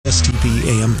STP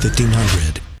AM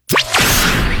 1500.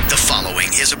 The following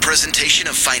is a presentation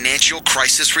of Financial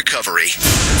Crisis Recovery.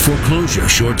 Foreclosure,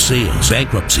 short sales,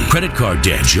 bankruptcy, credit card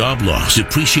debt, job loss,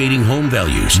 depreciating home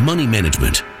values, money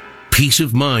management. Peace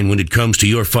of mind when it comes to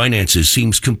your finances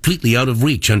seems completely out of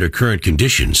reach under current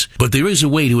conditions, but there is a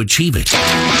way to achieve it.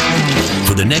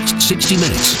 For the next 60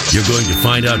 minutes, you're going to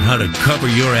find out how to cover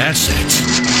your assets.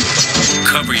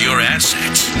 Cover your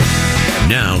assets.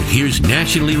 Now, here's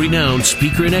nationally renowned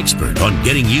speaker and expert on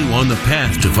getting you on the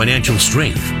path to financial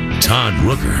strength, Todd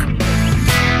Rooker.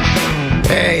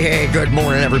 Hey, good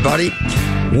morning, everybody.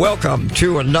 Welcome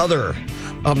to another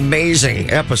amazing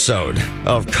episode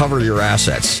of Cover Your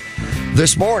Assets.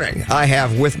 This morning, I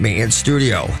have with me in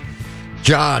studio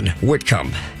John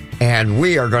Whitcomb, and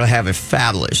we are going to have a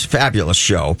fabulous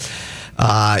show.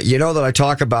 You know that I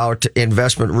talk about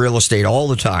investment real estate all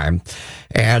the time,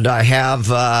 and I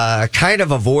have kind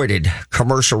of avoided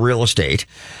commercial real estate,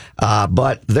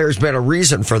 but there's been a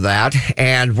reason for that,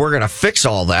 and we're going to fix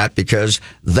all that because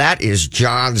that is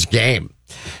John's game.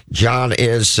 John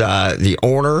is the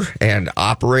owner and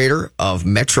operator of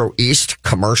Metro East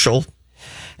Commercial,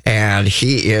 and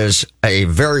he is a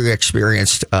very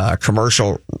experienced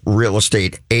commercial real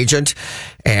estate agent.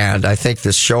 And I think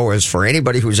this show is for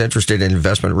anybody who's interested in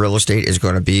investment real estate is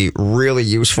going to be really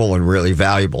useful and really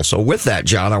valuable. So with that,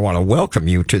 John, I want to welcome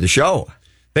you to the show.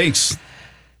 Thanks.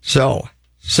 So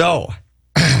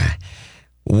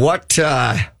what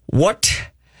does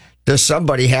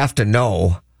somebody have to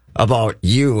know about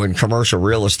you and commercial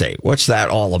real estate? What's that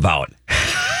all about?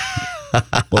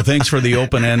 Well, thanks for the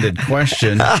open-ended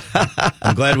question.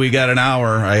 I'm glad we got an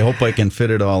hour. I hope I can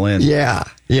fit it all in. Yeah,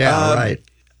 right.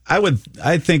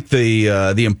 I think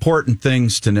the important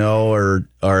things to know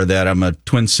are that I'm a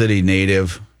Twin City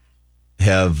native,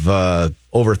 have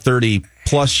over 30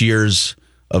 plus years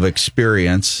of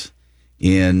experience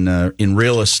in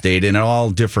real estate in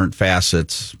all different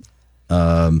facets,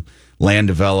 land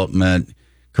development,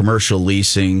 commercial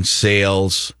leasing,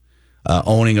 sales,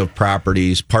 owning of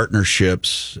properties,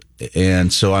 partnerships,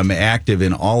 and so I'm active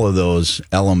in all of those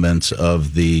elements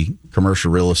of the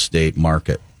commercial real estate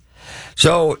market.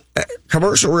 So,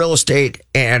 commercial real estate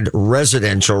and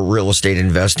residential real estate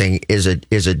investing is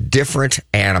a different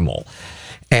animal.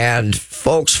 And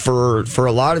folks, for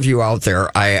a lot of you out there,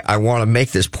 I want to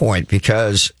make this point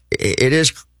because it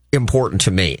is important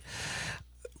to me.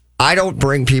 I don't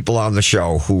bring people on the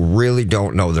show who really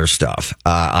don't know their stuff.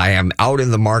 I am out in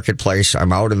the marketplace,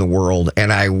 I'm out in the world,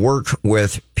 and I work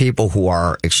with people who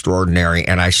are extraordinary,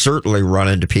 and I certainly run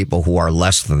into people who are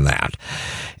less than that.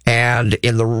 And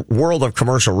in the world of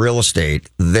commercial real estate,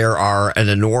 there are an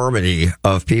enormity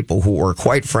of people who are,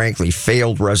 quite frankly,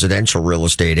 failed residential real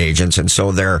estate agents. And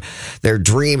so their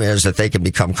dream is that they can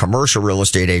become commercial real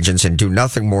estate agents and do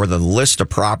nothing more than list a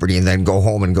property and then go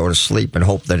home and go to sleep and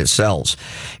hope that it sells.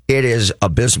 It is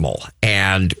abysmal.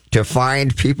 And to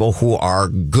find people who are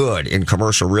good in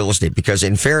commercial real estate, because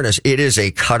in fairness, it is a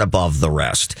cut above the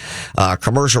rest.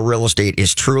 Commercial real estate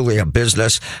is truly a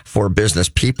business for business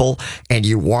people, and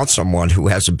you want someone who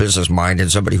has a business mind and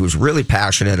somebody who's really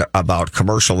passionate about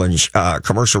commercial and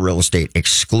commercial real estate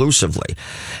exclusively.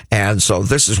 And so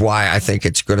this is why I think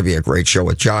it's going to be a great show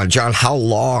with John. John, how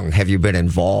long have you been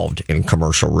involved in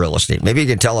commercial real estate? Maybe you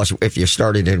can tell us if you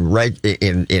started in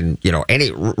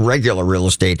any regular real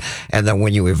estate and then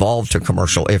when you evolved to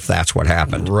commercial, if that's what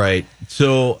happened. Right.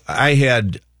 So I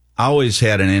had always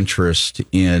had an interest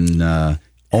in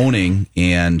owning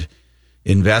and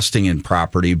investing in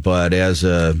property, but as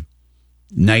a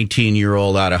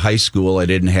 19-year-old out of high school, I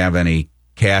didn't have any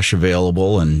cash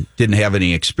available and didn't have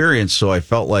any experience, so I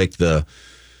felt like the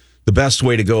best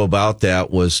way to go about that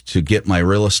was to get my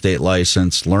real estate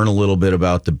license, learn a little bit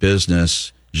about the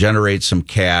business, generate some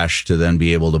cash to then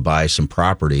be able to buy some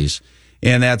properties.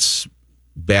 And that's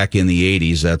back in the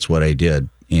 80s, that's what I did.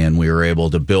 And we were able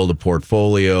to build a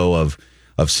portfolio of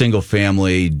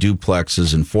single-family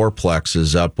duplexes and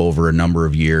fourplexes up over a number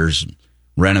of years,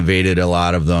 renovated a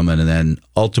lot of them, and then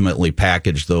ultimately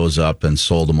packaged those up and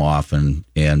sold them off and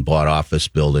bought office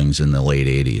buildings in the late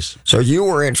 80s. So you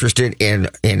were interested in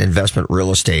investment real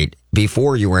estate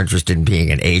before you were interested in being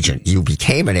an agent. You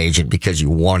became an agent because you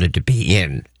wanted to be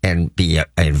in and be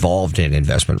involved in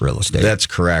investment real estate. That's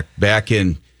correct. Back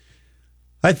in,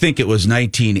 I think it was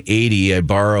 1980, I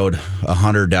borrowed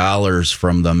 $100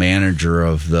 from the manager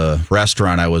of the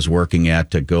restaurant I was working at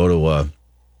to go to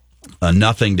a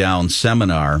Nothing Down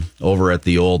seminar over at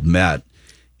the old Met.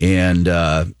 And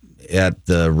at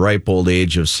the ripe old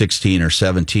age of 16 or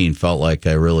 17, felt like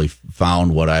I really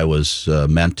found what I was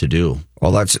meant to do.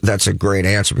 Well, that's a great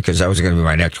answer, because that was going to be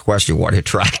my next question. What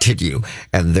attracted you?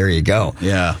 And there you go.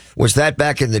 Yeah. Was that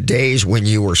back in the days when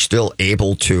you were still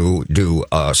able to do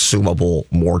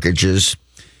assumable mortgages?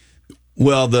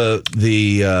 Well,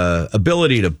 the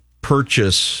ability to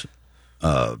purchase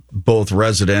both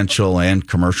residential and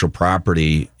commercial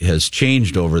property has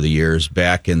changed over the years.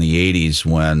 Back in the 80s,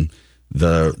 when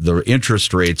the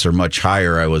interest rates are much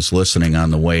higher, I was listening on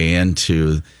the way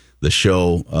into the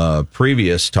show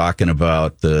previous, talking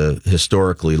about the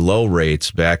historically low rates.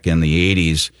 Back in the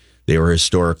 80s, they were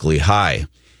historically high,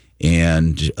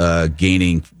 and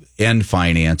gaining end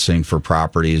financing for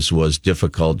properties was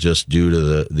difficult just due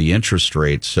to the interest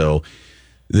rate. So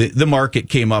the market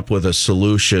came up with a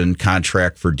solution: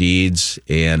 contract for deeds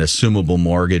and assumable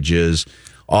mortgages,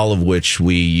 all of which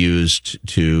we used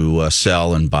to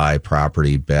sell and buy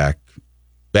property back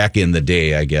in the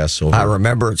day, I guess. I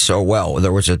remember it so well.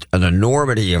 There was an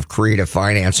enormity of creative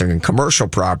financing, and commercial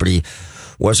property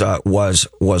was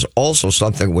also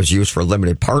something was used for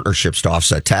limited partnerships to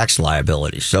offset tax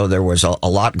liability. So there was a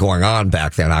lot going on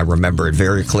back then. I remember it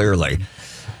very clearly.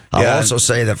 I'll also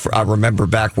say that I remember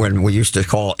back when we used to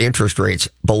call interest rates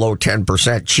below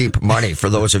 10% cheap money. For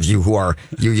those of you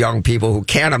you young people who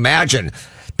can't imagine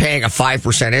paying a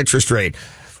 5% interest rate,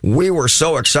 we were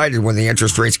so excited when the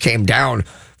interest rates came down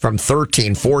from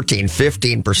 13, 14,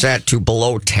 15% to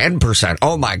below 10%.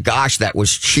 Oh my gosh, that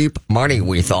was cheap money,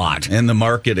 we thought. And the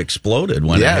market exploded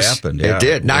when it happened. Yeah, it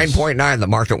did. 9.9, the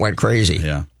market went crazy.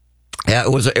 Yeah. Yeah,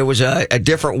 it was a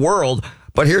different world.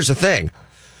 But here's the thing.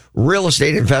 Real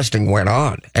estate investing went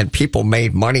on, and people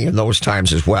made money in those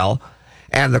times as well.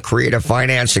 And the creative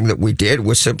financing that we did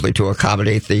was simply to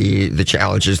accommodate the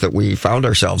challenges that we found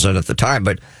ourselves in at the time.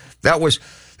 But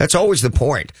that's always the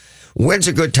point. When's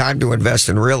a good time to invest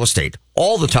in real estate?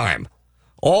 All the time.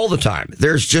 All the time.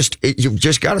 You've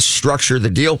just got to structure the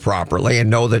deal properly and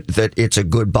know that it's a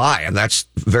good buy. And that's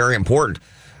very important.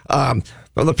 From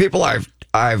the people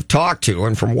I've talked to,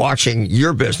 and from watching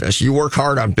your business, you work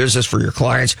hard on business for your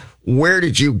clients. Where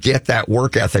did you get that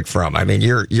work ethic from? I mean,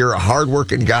 you're a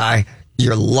hardworking guy.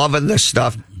 You're loving this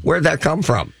stuff. Where'd that come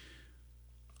from?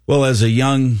 Well, as a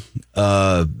young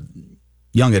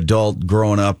adult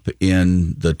growing up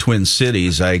in the Twin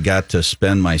Cities, I got to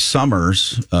spend my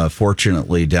summers,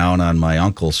 fortunately, down on my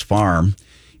uncle's farm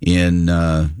in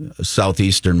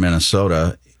southeastern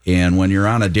Minnesota. And when you're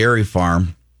on a dairy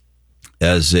farm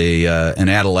as an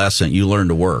adolescent, you learn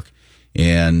to work.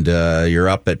 And you're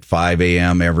up at 5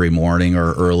 a.m. every morning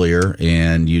or earlier,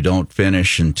 and you don't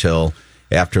finish until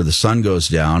after the sun goes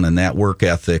down. And that work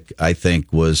ethic, I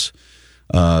think, was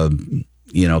kind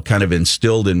of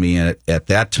instilled in me at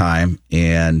that time,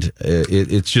 and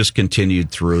it's just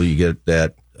continued through. You get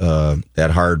that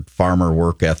hard farmer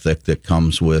work ethic that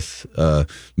comes with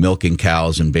milking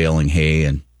cows and baling hay.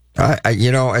 And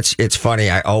it's funny.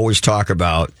 I always talk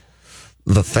about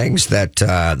the things that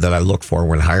I look for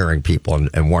when hiring people,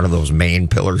 and one of those main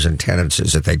pillars and tenets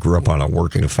is that they grew up on a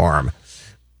working farm.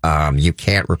 You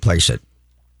can't replace it.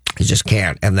 You just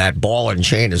can't. And that ball and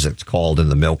chain, as it's called in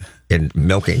the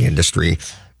milking industry,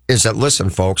 is that, listen,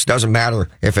 folks, doesn't matter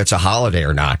if it's a holiday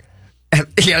or not.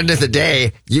 At the end of the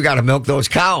day, you got to milk those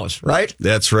cows, right?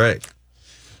 That's right.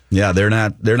 Yeah, they're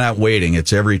not waiting.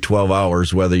 It's every 12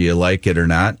 hours, whether you like it or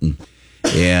not.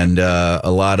 And a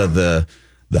lot of the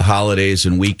holidays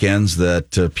and weekends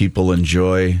that people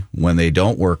enjoy when they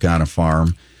don't work on a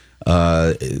farm,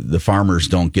 the farmers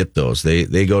don't get those.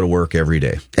 They go to work every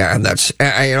day. Yeah, and that's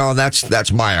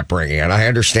my upbringing, and I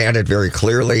understand it very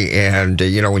clearly. And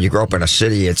when you grow up in a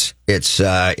city, it's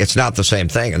not the same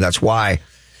thing, and that's why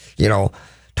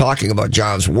talking about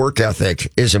John's work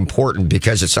ethic is important,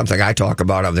 because it's something I talk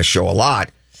about on the show a lot,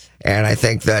 and I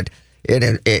think that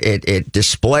it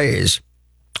displays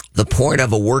the point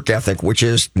of a work ethic, which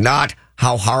is not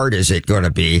how hard is it going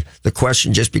to be. The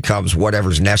question just becomes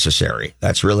whatever's necessary.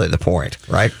 That's really the point,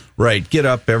 right? Right. Get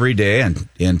up every day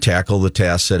and tackle the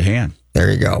tasks at hand.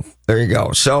 There you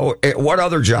go. So what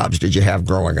other jobs did you have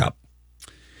growing up?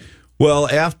 Well,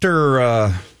 after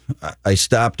I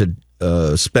stopped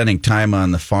spending time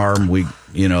on the farm,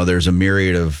 there's a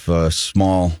myriad of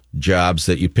small jobs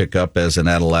that you pick up as an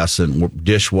adolescent.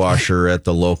 Dishwasher at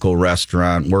the local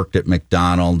restaurant, worked at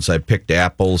McDonald's. I picked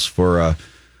apples for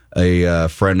a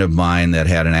friend of mine that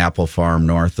had an apple farm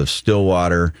north of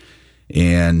Stillwater.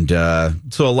 And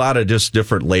so a lot of just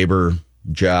different labor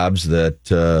jobs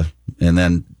that, and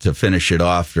then to finish it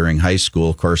off during high school,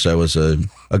 of course, I was a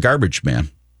garbage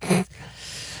man.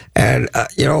 And,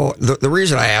 the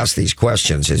reason I ask these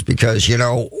questions is because,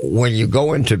 when you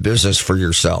go into business for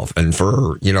yourself and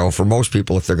for most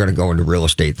people, if they're going to go into real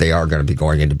estate, they are going to be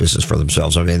going into business for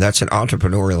themselves. I mean, that's an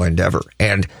entrepreneurial endeavor.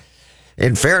 And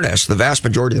in fairness, the vast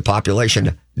majority of the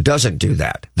population doesn't do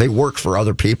that. They work for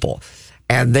other people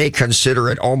and they consider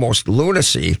it almost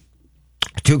lunacy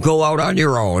to go out on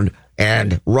your own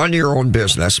and run your own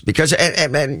business because,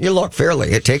 and you look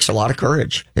fairly, it takes a lot of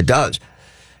courage. It does.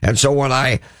 And so when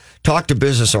I talk to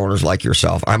business owners like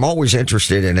yourself, I'm always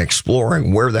interested in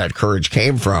exploring where that courage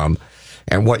came from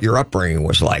and what your upbringing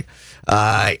was like.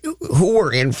 Who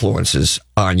were influences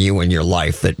on you in your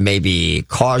life that maybe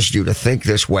caused you to think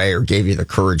this way or gave you the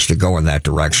courage to go in that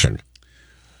direction?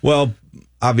 Well,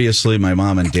 obviously, my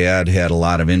mom and dad had a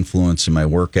lot of influence in my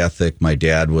work ethic. My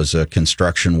dad was a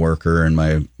construction worker, and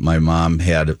my mom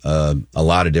had a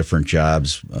lot of different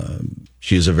jobs.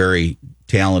 She's a very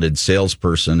talented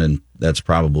salesperson, and that's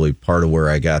probably part of where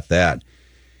I got that.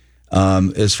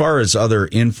 As far as other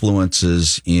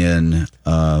influences in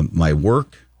my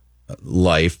work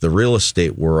life, the real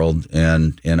estate world,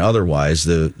 and otherwise,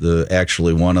 the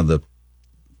actually one of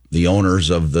the owners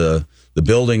of the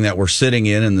building that we're sitting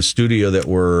in the studio that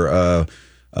we're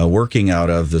working out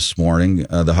of this morning,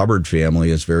 the Hubbard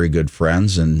family is very good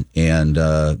friends, and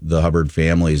the Hubbard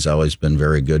family has always been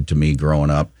very good to me growing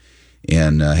up,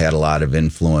 and had a lot of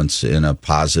influence in a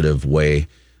positive way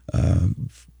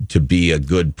to be a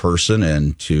good person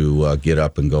and to get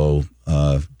up and go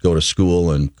to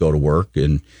school and go to work.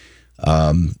 And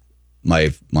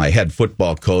my head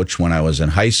football coach when I was in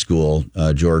high school,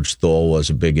 George Thole,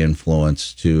 was a big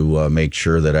influence to make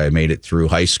sure that I made it through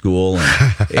high school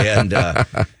and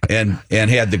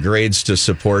had the grades to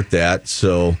support that.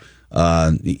 So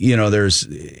there's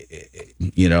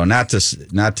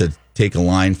not to take a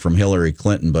line from Hillary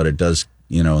Clinton, but it does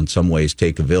in some ways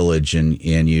take a village, and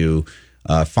you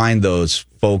find those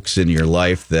folks in your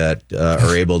life that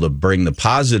are able to bring the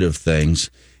positive things.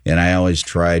 And I always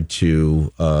tried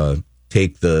to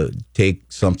take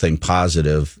something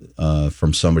positive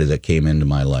from somebody that came into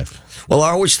my life. Well, I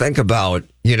always think about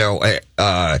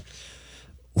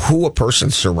who a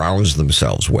person surrounds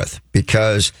themselves with,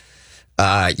 because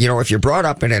if you're brought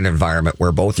up in an environment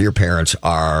where both of your parents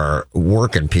are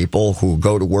working people who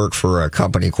go to work for a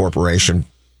company, corporation,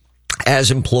 as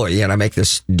employee, and I make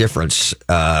this difference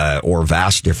or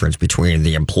vast difference between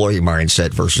the employee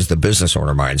mindset versus the business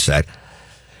owner mindset.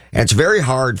 And it's very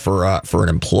hard for an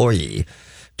employee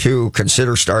to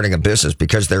consider starting a business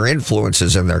because their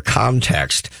influences and their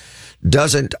context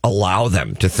doesn't allow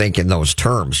them to think in those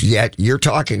terms. Yet you're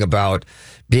talking about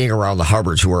being around the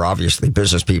Hubbards, who are obviously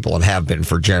business people and have been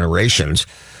for generations.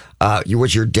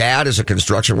 Was your dad, as a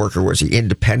construction worker, was he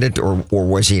independent or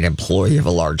was he an employee of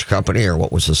a large company, or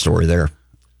what was the story there?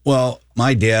 Well,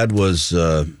 my dad was,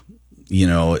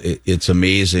 it's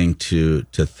amazing to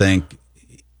think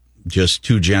just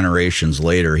 2 generations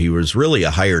later, he was really a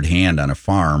hired hand on a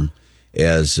farm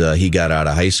as he got out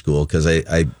of high school, because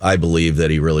I believe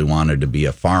that he really wanted to be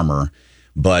a farmer,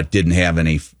 but didn't have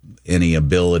any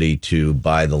ability to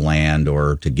buy the land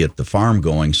or to get the farm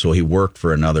going. So he worked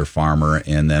for another farmer,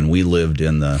 and then we lived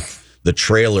in the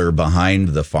trailer behind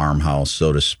the farmhouse,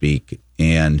 so to speak.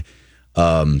 And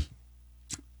but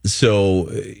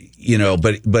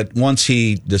once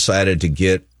he decided to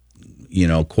get,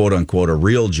 quote unquote, a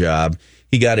real job,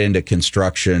 he got into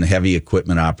construction, heavy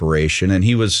equipment operation, and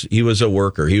he was a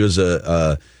worker. He was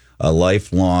a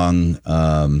lifelong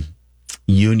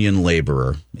union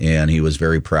laborer, and he was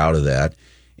very proud of that.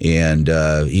 And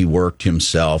he worked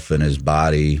himself and his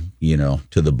body,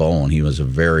 to the bone. He was a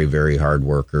very, very hard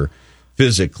worker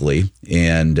physically.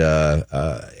 And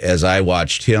as I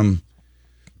watched him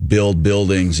build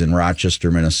buildings in Rochester,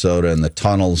 Minnesota, and the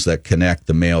tunnels that connect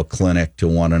the Mayo Clinic to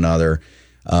one another,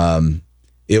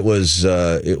 it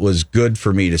was good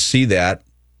for me to see that.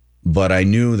 But I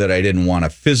knew that I didn't want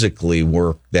to physically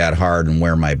work that hard and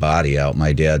wear my body out.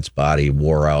 My dad's body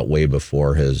wore out way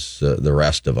before the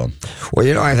rest of them.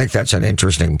 Well, I think that's an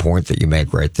interesting point that you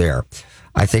make right there.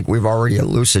 I think we've already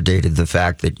elucidated the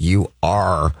fact that you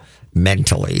are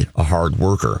mentally a hard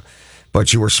worker,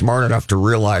 but you were smart enough to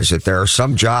realize that there are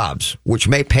some jobs which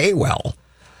may pay well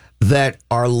that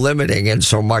are limiting in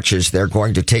so much as they're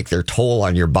going to take their toll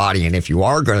on your body. And if you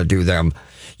are going to do them,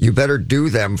 you better do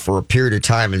them for a period of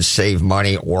time and save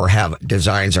money, or have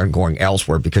designs on going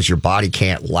elsewhere, because your body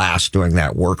can't last doing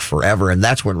that work forever. And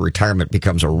that's when retirement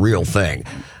becomes a real thing.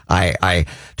 I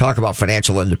talk about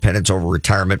financial independence over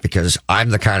retirement because I'm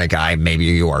the kind of guy, maybe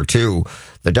you are too,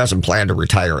 that doesn't plan to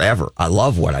retire ever. I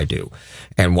love what I do.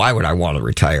 And why would I want to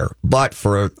retire? But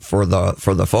for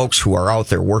the folks who are out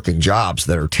there working jobs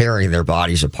that are tearing their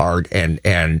bodies apart and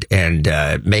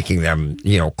making them,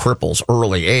 cripples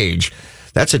early age,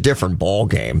 that's a different ball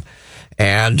game.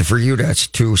 And for you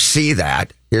to see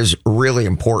that is really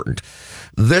important.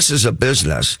 This is a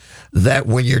business that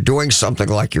when you're doing something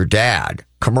like your dad,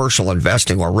 commercial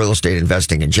investing or real estate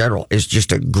investing in general, is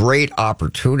just a great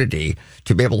opportunity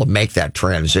to be able to make that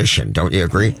transition. Don't you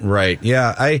agree? Right.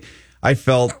 Yeah. I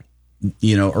felt,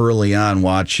 early on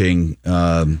watching,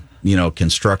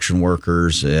 construction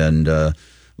workers and,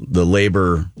 the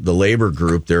labor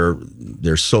group,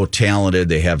 they're so talented.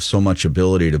 They have so much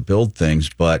ability to build things,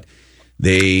 but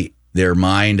their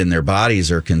mind and their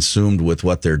bodies are consumed with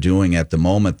what they're doing at the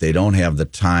moment. They don't have the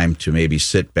time to maybe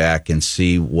sit back and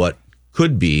see what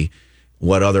could be,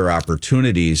 what other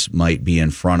opportunities might be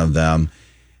in front of them.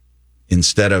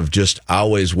 Instead of just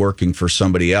always working for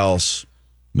somebody else,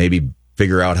 maybe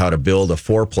figure out how to build a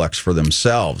fourplex for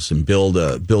themselves and build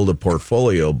a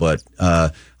portfolio. But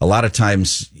a lot of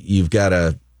times you got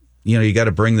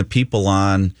to bring the people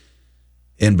on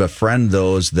and befriend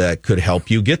those that could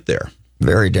help you get there.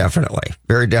 Very definitely.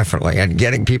 Very definitely. And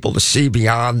getting people to see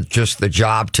beyond just the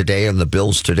job today and the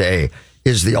bills today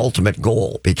is the ultimate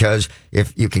goal, because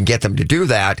if you can get them to do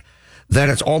that, then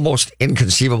it's almost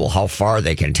inconceivable how far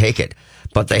they can take it.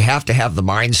 But they have to have the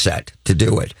mindset to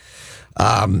do it.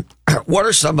 What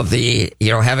are some of the,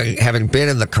 having been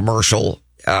in the commercial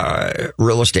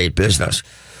real estate business,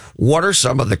 what are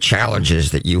some of the challenges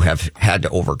that you have had to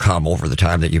overcome over the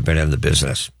time that you've been in the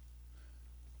business?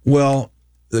 Well,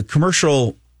 the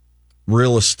commercial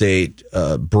real estate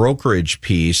brokerage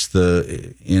piece,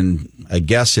 in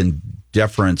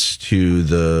deference to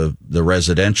the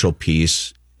residential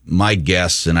piece, my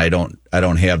guess, and I don't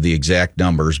have the exact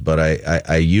numbers, but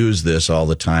I use this all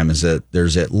the time, is that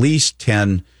there's at least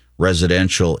 10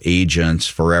 residential agents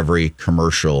for every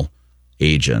commercial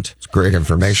agent. It's great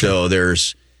information. So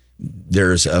there's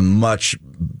a much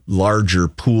larger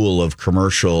pool of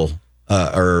commercial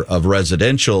or of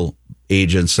residential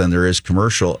agents than there is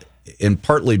commercial, and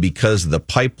partly because the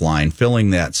pipeline,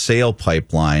 filling that sale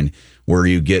pipeline where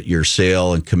you get your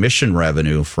sale and commission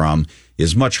revenue from,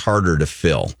 is much harder to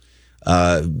fill.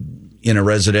 In a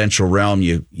residential realm,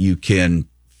 you can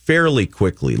fairly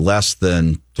quickly, less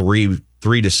than three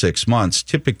to 6 months,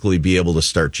 typically be able to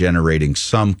start generating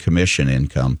some commission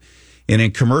income. And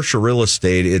in commercial real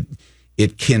estate,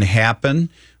 it can happen,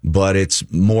 but it's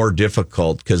more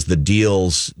difficult because the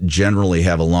deals generally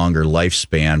have a longer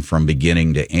lifespan from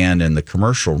beginning to end in the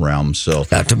commercial realm. So,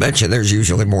 not to mention, there's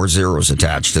usually more zeros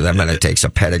attached to them, and it takes a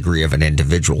pedigree of an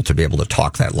individual to be able to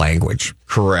talk that language.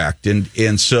 Correct,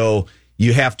 and so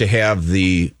you have to have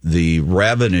the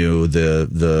revenue,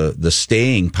 the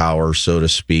staying power, so to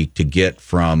speak, to get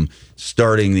from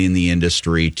starting in the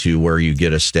industry to where you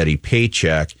get a steady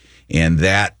paycheck, and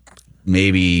that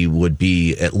maybe would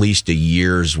be at least a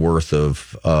year's worth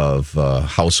of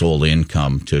household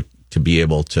income to be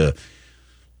able to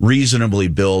reasonably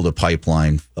build a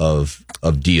pipeline of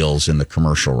deals in the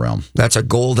commercial realm. That's a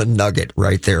golden nugget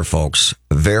right there, folks.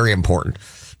 Very important.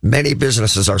 Many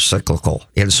businesses are cyclical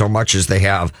in so much as they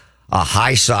have a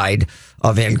high side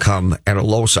of income and a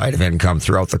low side of income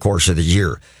throughout the course of the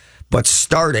year. But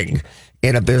starting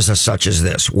in a business such as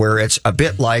this, where it's a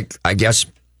bit like, I guess,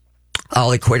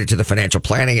 I'll equate it to the financial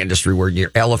planning industry where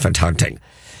you're elephant hunting.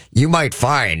 You might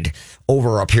find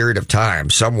over a period of time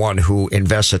someone who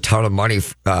invests a ton of money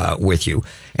with you,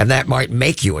 and that might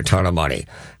make you a ton of money.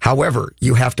 However,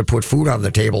 you have to put food on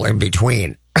the table in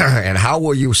between. And how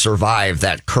will you survive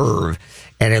that curve?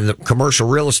 And in the commercial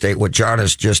real estate, what John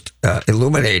has just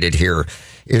illuminated here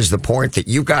is the point that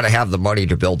you've got to have the money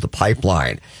to build the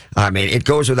pipeline. I mean, it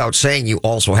goes without saying you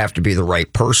also have to be the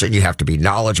right person. You have to be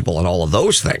knowledgeable and all of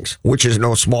those things, which is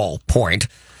no small point.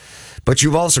 But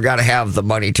you've also got to have the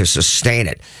money to sustain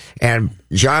it. And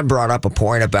John brought up a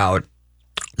point about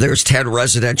there's 10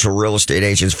 residential real estate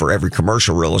agents for every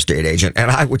commercial real estate agent.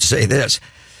 And I would say this,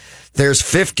 there's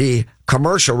 50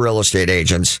 commercial real estate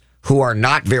agents who are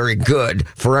not very good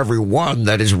for every one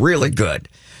that is really good.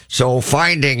 So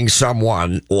finding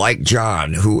someone like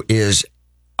John who is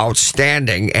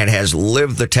outstanding and has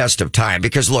lived the test of time,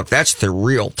 because look, that's the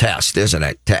real test, isn't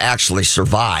it? To actually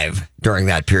survive during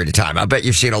that period of time. I bet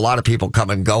you've seen a lot of people come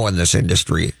and go in this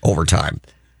industry over time.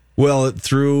 Well,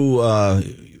 through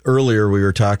earlier we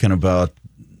were talking about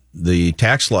the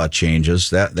tax law changes.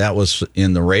 That was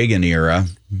in the Reagan era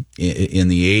in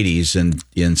the 80s,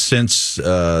 and since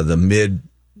the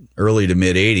early to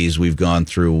mid 80s, we've gone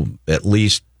through at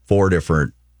least 4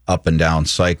 different up and down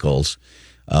cycles.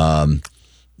 Once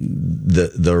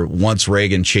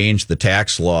Reagan changed the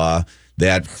tax law,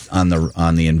 that on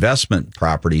the investment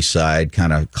property side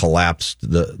kind of collapsed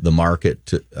the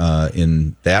market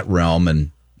in that realm,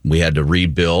 and we had to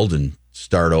rebuild and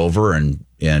start over and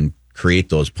create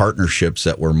those partnerships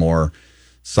that were more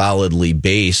solidly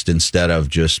based instead of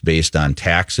just based on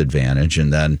tax advantage.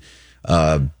 And then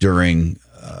during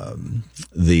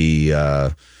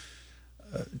the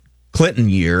Clinton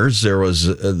years, there was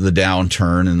the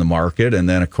downturn in the market, and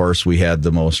then of course we had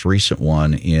the most recent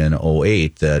one in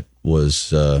 2008 that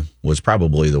was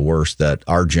probably the worst that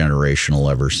our generation will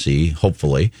ever see,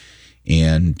 hopefully,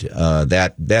 and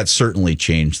that certainly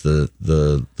changed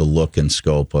the look and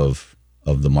scope of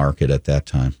the market at that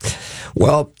time.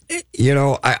 Well,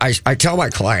 I tell my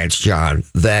clients, John,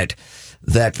 that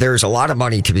there's a lot of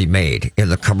money to be made in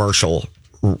the commercial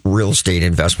real estate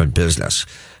investment business.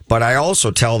 But I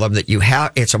also tell them that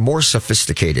it's a more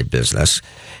sophisticated business.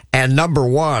 And number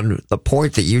one, the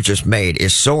point that you just made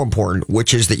is so important,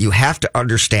 which is that you have to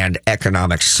understand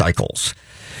economic cycles.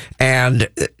 And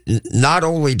not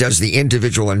only does the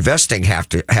individual investing have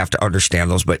to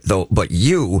understand those, but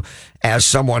you, as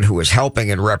someone who is helping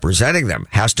and representing them,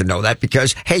 has to know that,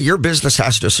 because, hey, your business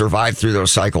has to survive through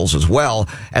those cycles as well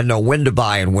and know when to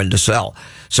buy and when to sell.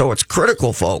 So it's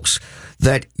critical, folks,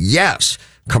 that yes,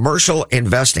 commercial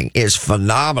investing is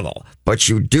phenomenal, but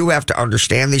you do have to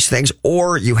understand these things,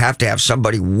 or you have to have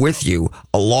somebody with you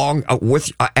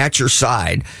at your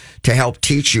side to help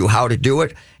teach you how to do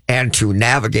it and to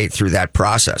navigate through that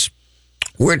process.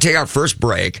 We're going to take our first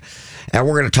break, and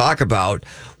we're going to talk about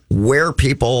where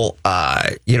people,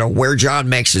 where John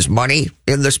makes his money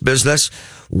in this business,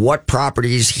 what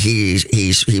properties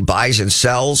he buys and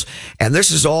sells, and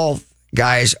this is all,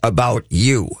 guys, about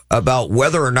you, about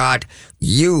whether or not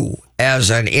you as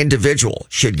an individual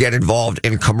should get involved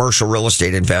in commercial real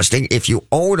estate investing. If you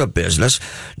own a business,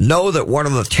 know that one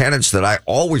of the tenets that I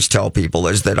always tell people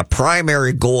is that a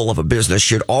primary goal of a business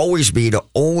should always be to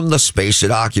own the space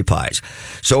it occupies.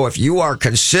 So if you are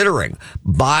considering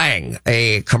buying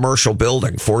a commercial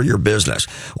building for your business,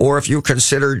 or if you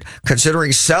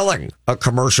considering selling a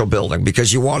commercial building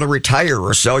because you want to retire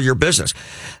or sell your business,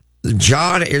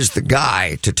 John is the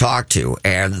guy to talk to,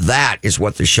 and that is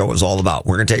what the show is all about.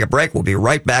 We're going to take a break. We'll be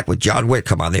right back with John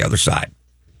Whitcomb on the other side.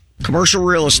 Commercial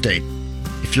real estate.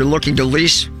 If you're looking to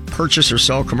lease, purchase, or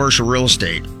sell commercial real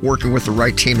estate, working with the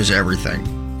right team is everything.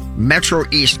 Metro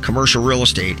East Commercial Real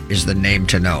Estate is the name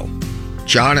to know.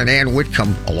 John and Ann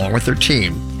Whitcomb, along with their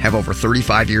team, have over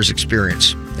 35 years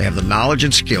experience. They have the knowledge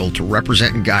and skill to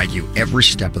represent and guide you every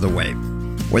step of the way.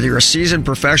 Whether you're a seasoned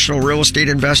professional real estate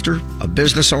investor, a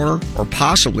business owner, or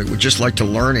possibly would just like to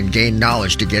learn and gain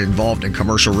knowledge to get involved in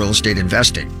commercial real estate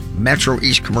investing, Metro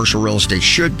East Commercial Real Estate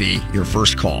should be your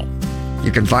first call.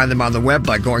 You can find them on the web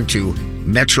by going to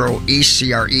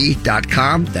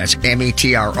metroeastcre.com. That's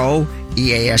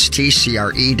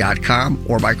metroeastcre.com,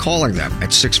 or by calling them at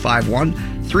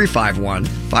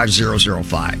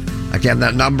 651-351-5005. Again,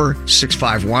 that number,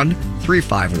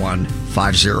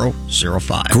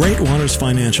 651-351-5005. Great Waters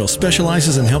Financial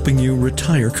specializes in helping you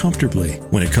retire comfortably.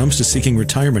 When it comes to seeking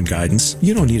retirement guidance,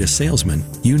 you don't need a salesman.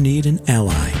 You need an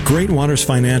ally. Great Waters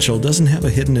Financial doesn't have a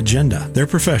hidden agenda. Their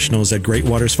professionals at Great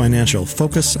Waters Financial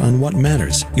focus on what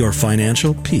matters, your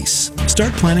financial peace.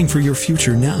 Start planning for your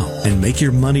future now and make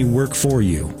your money work for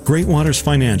you. Great Waters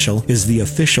Financial is the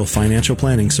official financial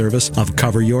planning service of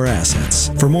Cover Your Assets.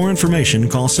 For more information,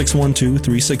 call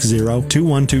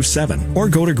 612-360-2127 or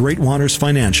go to GreatWatersFinancial.com.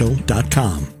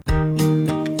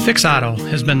 Fix Auto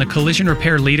has been the collision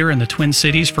repair leader in the Twin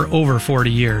Cities for over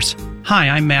 40 years. Hi,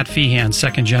 I'm Matt Feehan,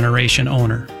 second-generation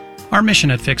owner. Our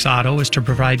mission at Fix Auto is to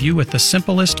provide you with the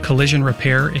simplest collision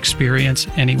repair experience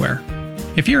anywhere.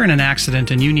 If you're in an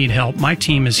accident and you need help, my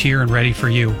team is here and ready for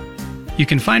you. You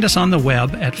can find us on the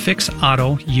web at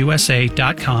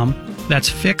fixautousa.com. That's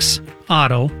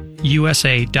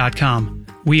fixautousa.com.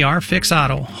 We are Fix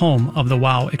Auto, home of the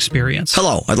WOW experience.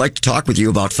 Hello, I'd like to talk with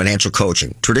you about financial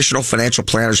coaching. Traditional financial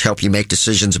planners help you make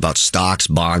decisions about stocks,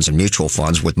 bonds, and mutual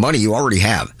funds with money you already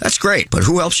have. That's great, but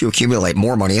who helps you accumulate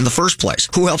more money in the first place?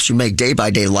 Who helps you make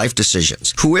day-by-day life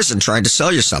decisions? Who isn't trying to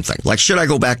sell you something? Like, should I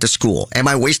go back to school? Am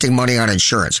I wasting money on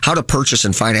insurance? How to purchase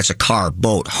and finance a car,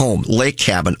 boat, home, lake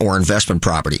cabin, or investment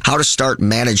property? How to start,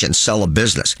 manage, and sell a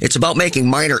business? It's about making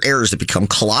minor errors that become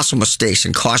colossal mistakes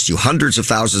and cost you hundreds of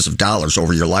thousands of dollars over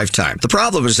over your lifetime. The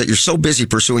problem is that you're so busy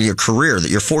pursuing your career that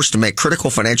you're forced to make critical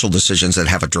financial decisions that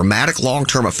have a dramatic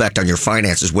long-term effect on your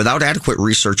finances without adequate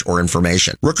research or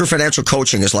information. Rooker Financial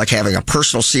Coaching is like having a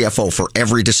personal CFO for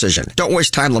every decision. Don't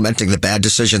waste time lamenting the bad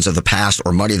decisions of the past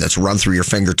or money that's run through your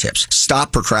fingertips.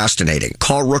 Stop procrastinating.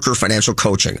 Call Rooker Financial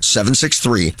Coaching,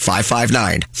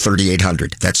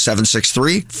 763-559-3800. That's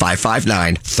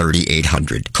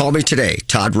 763-559-3800. Call me today,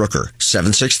 Todd Rooker,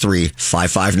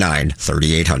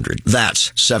 763-559-3800. That's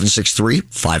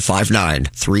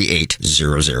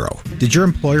 763-559-3800. Did your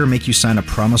employer make you sign a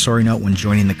promissory note when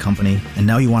joining the company, and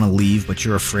now you want to leave, but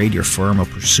you're afraid your firm will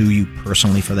pursue you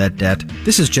personally for that debt?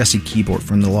 This is Jesse Keyboard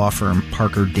from the law firm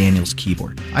Parker Daniels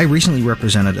Keyboard. I recently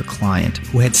represented a client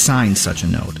who had signed such a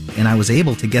note, and I was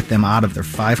able to get them out of their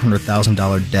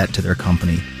 $500,000 debt to their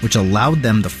company, which allowed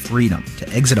them the freedom to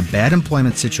exit a bad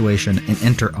employment situation and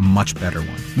enter a much better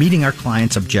one. Meeting our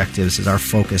clients' objectives is our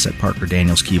focus at Parker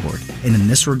Daniels Keyboard, and in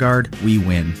this regard, we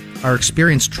win. Our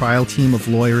experienced trial team of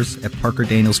lawyers at Parker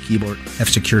Daniels Keyboard have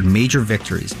secured major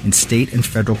victories in state and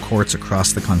federal courts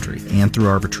across the country and through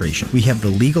arbitration. We have the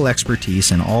legal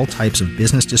expertise in all types of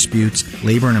business disputes,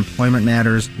 labor and employment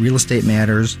matters, real estate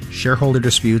matters, shareholder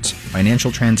disputes,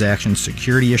 financial transactions,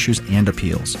 security issues, and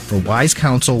appeals. For wise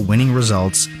counsel, winning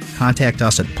results, contact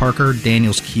us at Parker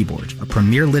Daniels Keyboard, a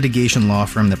premier litigation law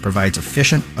firm that provides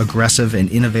efficient, aggressive, and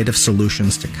innovative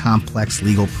solutions to complex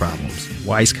legal problems.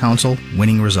 Wise counsel,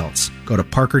 winning results. Go to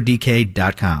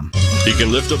parkerdk.com. He can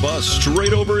lift a bus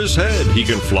straight over his head. He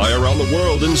can fly around the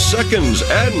world in seconds.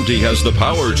 And he has the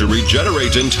power to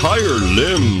regenerate entire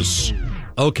limbs.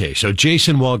 Okay, so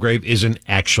Jason Walgrave isn't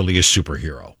actually a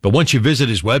superhero. But once you visit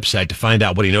his website to find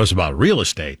out what he knows about real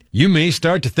estate, you may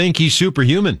start to think he's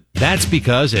superhuman. That's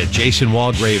because at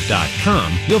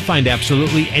jasonwalgrave.com, you'll find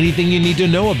absolutely anything you need to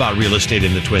know about real estate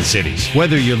in the Twin Cities.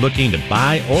 Whether you're looking to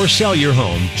buy or sell your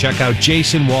home, check out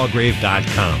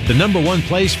jasonwalgrave.com, the #1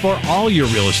 place for all your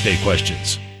real estate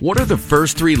questions. What are the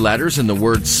first 3 letters in the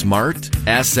word SMART?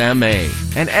 SMA.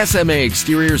 And SMA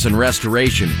Exteriors and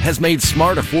Restoration has made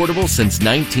smart affordable since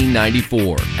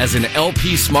 1994. As an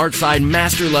LP SmartSide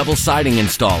Master Level Siding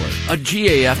Installer, a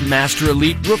GAF Master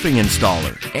Elite Roofing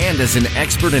Installer, and as an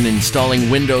expert in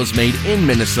installing windows made in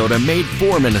Minnesota, made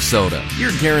for Minnesota,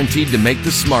 you're guaranteed to make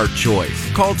the smart choice.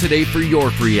 Call today for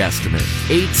your free estimate.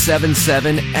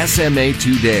 877-SMA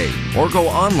today. Or go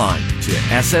online to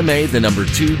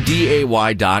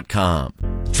SMA2DAY.com.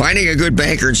 Finding a good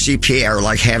banker and CPA are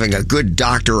like having a good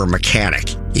doctor or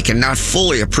mechanic. You cannot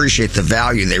fully appreciate the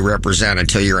value they represent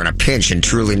until you're in a pinch and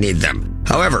truly need them.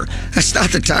 However, that's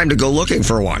not the time to go looking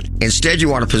for one. Instead, you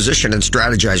want to position and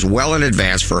strategize well in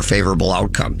advance for a favorable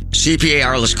outcome. CPA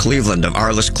Arliss Cleveland of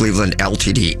Arliss Cleveland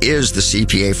LTD is the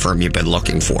CPA firm you've been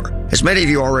looking for. As many of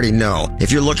you already know,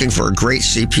 if you're looking for a great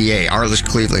CPA, Arliss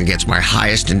Cleveland gets my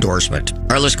highest endorsement.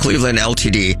 Arliss Cleveland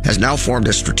LTD has now formed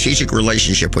a strategic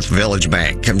relationship with Village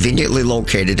Bank, conveniently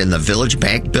located in the Village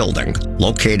Bank building,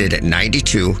 located at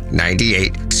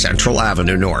 9298 Central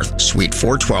Avenue North, Suite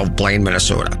 412, Blaine,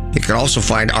 Minnesota. You can also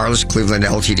find Arliss Cleveland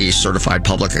LTD certified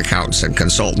public accountants and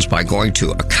consultants by going to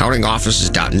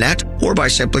accountingoffices.net or by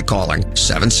simply calling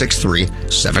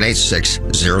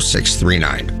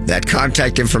 763-786-0639. That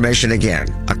contact information again,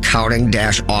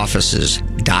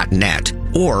 accounting-offices.net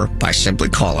or by simply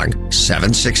calling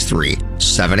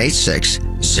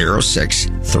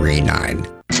 763-786-0639.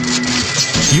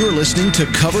 You're listening to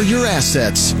Cover Your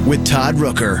Assets with Todd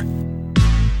Rooker.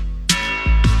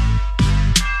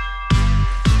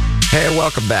 Hey,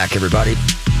 welcome back, everybody.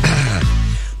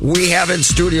 We have in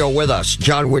studio with us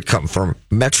John Whitcomb from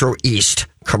Metro East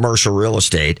Commercial Real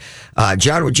Estate.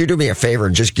 John, would you do me a favor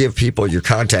and just give people your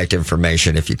contact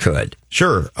information if you could?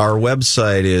 Sure. Our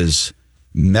website is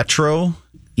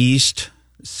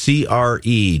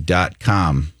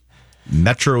metroeastcre.com.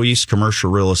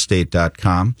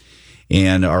 metroeastcommercialrealestate.com.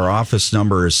 And our office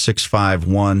number is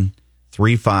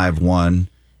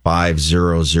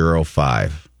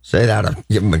 651-351-5005. Say that.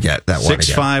 Give them a get. That one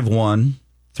again.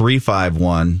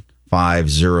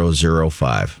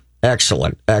 651-351-5005.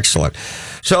 Excellent, excellent.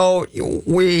 So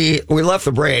we left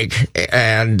the break,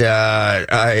 and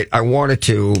I wanted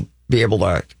to be able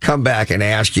to come back and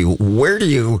ask you, where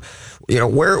is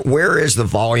the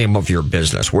volume of your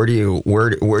business? Where do you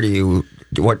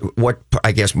what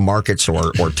I guess markets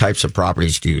or types of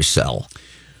properties do you sell?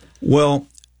 Well,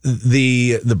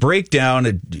 the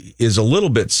breakdown is a little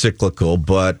bit cyclical,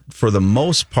 but for the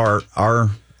most part, our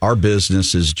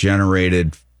business is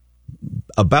generated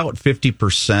about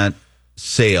 50%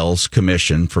 sales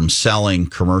commission from selling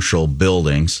commercial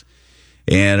buildings,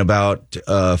 and about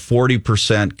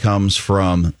 40% comes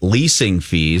from leasing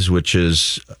fees, which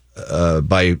is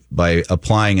by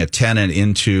applying a tenant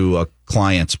into a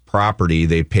client's property,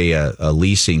 they pay a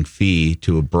leasing fee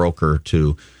to a broker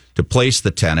to place the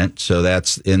tenant. So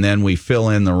and then we fill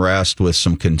in the rest with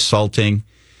some consulting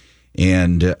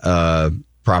and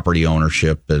property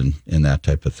ownership and that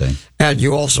type of thing. And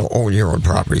you also own your own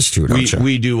properties too, don't you?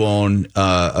 We do own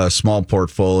a small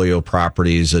portfolio of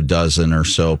properties, a dozen or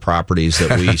so properties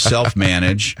that we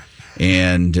self-manage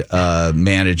and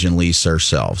manage and lease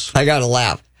ourselves. I got to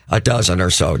laugh. A dozen or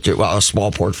so, well, a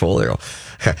small portfolio.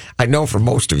 I know for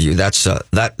most of you that's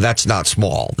not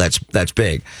small. That's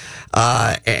big.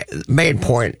 Main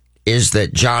point is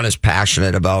that John is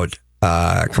passionate about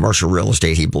commercial real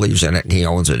estate. He believes in it and he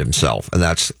owns it himself, and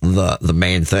that's the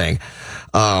main thing.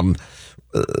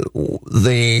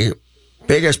 The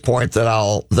biggest point that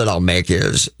I'll make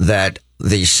is that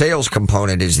the sales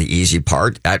component is the easy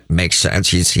part. That makes sense.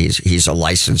 He's a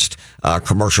licensed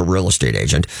commercial real estate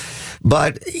agent,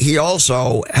 but he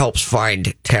also helps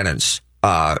find tenants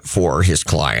for his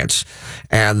clients,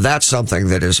 and that's something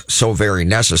that is so very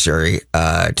necessary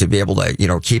to be able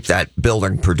to keep that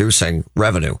building producing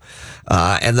revenue.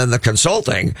 And then the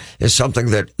consulting is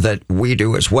something that we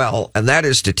do as well, and that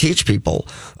is to teach people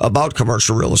about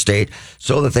commercial real estate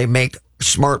so that they make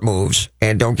smart moves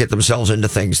and don't get themselves into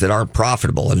things that aren't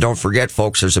profitable. And don't forget,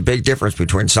 folks, there's a big difference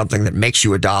between something that makes you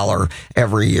 $1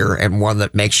 every year and one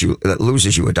that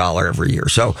loses you $1 every year.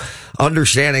 So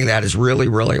understanding that is really,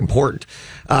 really important.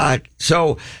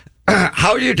 So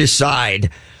how do you decide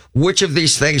which of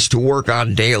these things to work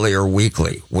on daily or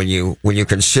weekly when you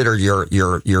consider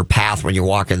your path when you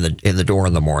walk in the door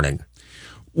in the morning?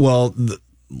 Well,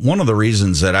 one of the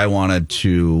reasons that I wanted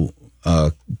to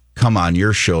come on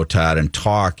your show, Todd, and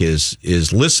talk is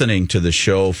listening to the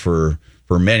show for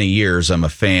many years. I'm a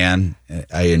fan.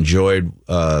 I enjoyed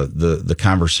the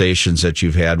conversations that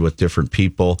you've had with different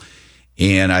people,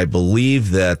 and I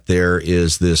believe that there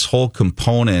is this whole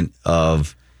component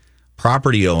of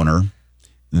property owner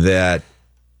that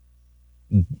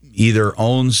either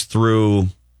owns through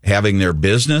having their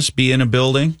business be in a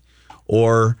building,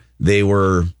 or they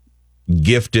were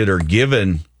gifted or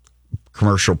given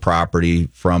commercial property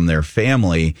from their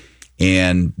family,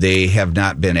 and they have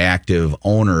not been active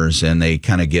owners, and they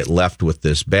kind of get left with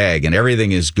this bag. And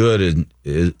everything is good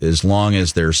as long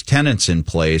as there's tenants in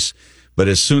place, but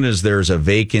as soon as there's a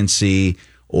vacancy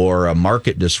or a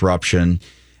market disruption,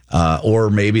 or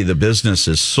maybe the business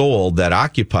is sold that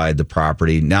occupied the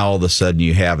property, now all of a sudden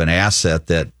you have an asset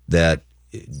that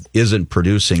isn't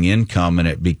producing income, and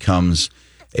it becomes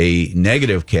a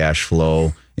negative cash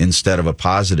flow instead of a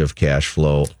positive cash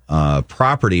flow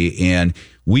property. And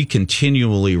we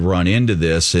continually run into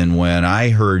this. And when I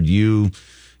heard you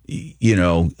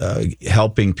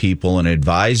helping people and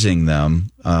advising them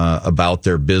about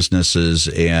their businesses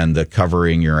and the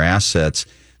covering your assets,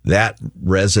 that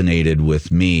resonated with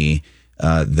me,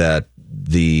 that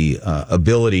the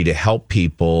ability to help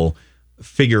people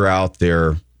figure out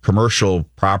their commercial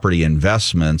property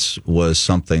investments was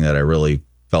something that I really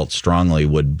felt strongly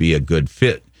would be a good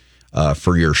fit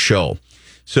for your show.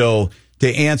 So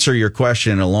to answer your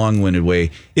question in a long-winded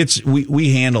way,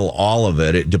 we handle all of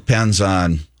it. It depends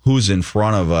on who's in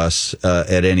front of us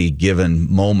at any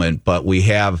given moment, but we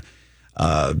have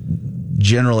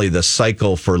generally the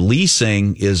cycle for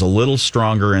leasing is a little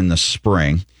stronger in the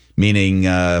spring, meaning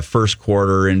first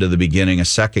quarter into the beginning of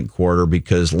second quarter,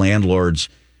 because landlords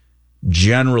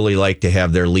generally like to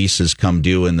have their leases come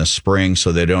due in the spring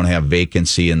so they don't have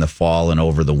vacancy in the fall and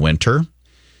over the winter.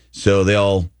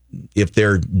 So if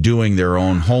they're doing their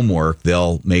own homework,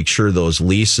 they'll make sure those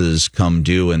leases come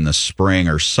due in the spring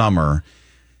or summer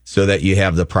so that you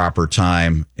have the proper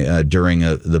time during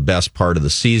the best part of the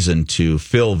season to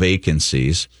fill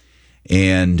vacancies.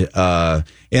 And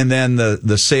then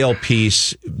the sale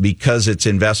piece, because it's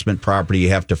investment property, you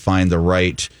have to find the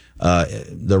right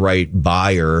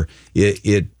buyer.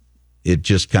 It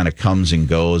just kind of comes and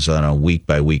goes on a week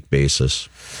by week basis.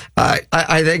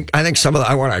 I think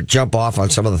I want to jump off on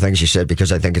some of the things you said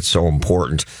because I think it's so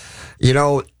important.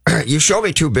 You show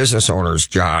me two business owners,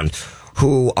 John,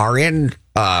 who are in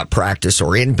practice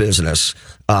or in business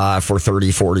for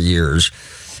 30, 40 years.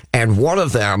 And one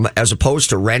of them, as opposed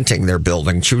to renting their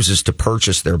building, chooses to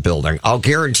purchase their building. I'll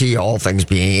guarantee you, all things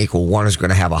being equal, one is going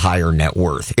to have a higher net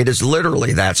worth. It is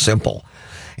literally that simple.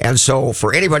 And so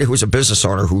for anybody who's a business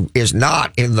owner who is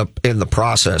not in the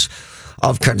process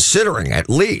of considering at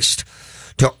least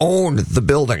to own the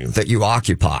building that you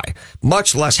occupy,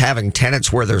 much less having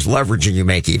tenants where there's leverage and you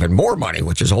make even more money,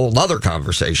 which is a whole other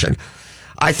conversation,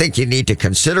 I think you need to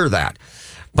consider that.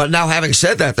 But now, having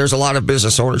said that, there's a lot of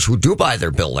business owners who do buy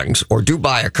their buildings or do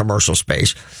buy a commercial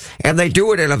space, and they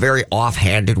do it in a very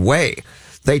offhanded way.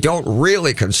 They don't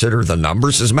really consider the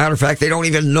numbers. As a matter of fact, they don't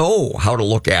even know how to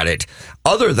look at it,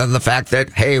 other than the fact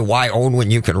that, hey, why own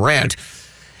when you can rent?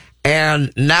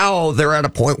 And now they're at a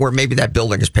point where maybe that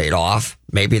building is paid off.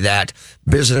 Maybe that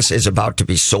business is about to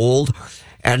be sold.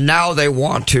 And now they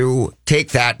want to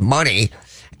take that money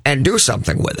and do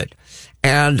something with it.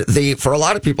 And for a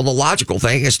lot of people, the logical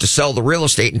thing is to sell the real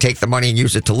estate and take the money and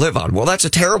use it to live on. Well, that's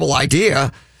a terrible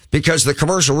idea, because the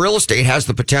commercial real estate has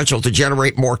the potential to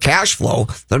generate more cash flow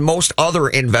than most other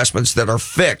investments that are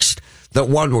fixed that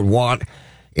one would want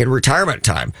in retirement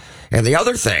time. And the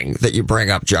other thing that you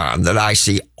bring up, John, that I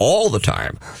see all the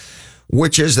time,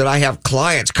 which is that I have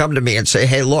clients come to me and say,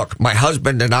 hey, look, my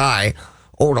husband and I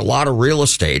own a lot of real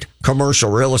estate, commercial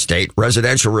real estate,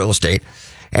 residential real estate.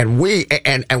 And we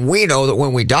know that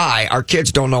when we die, our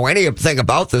kids don't know anything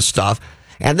about this stuff,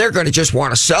 and they're going to just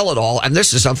want to sell it all. And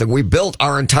this is something we built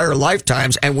our entire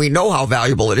lifetimes, and we know how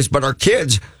valuable it is, but our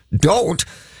kids don't.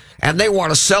 And they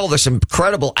want to sell this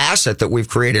incredible asset that we've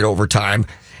created over time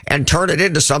and turn it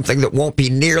into something that won't be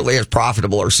nearly as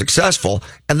profitable or successful.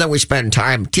 And then we spend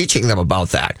time teaching them about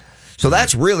that. So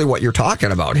that's really what you're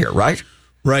talking about here, right?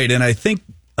 Right. And I think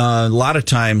a lot of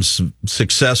times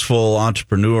successful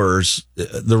entrepreneurs,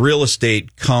 the real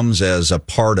estate comes as a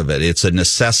part of it. It's a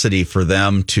necessity for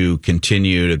them to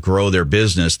continue to grow their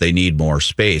business. They need more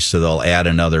space. So they'll add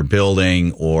another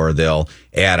building, or they'll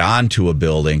add on to a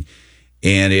building.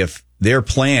 And if their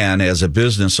plan as a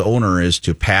business owner is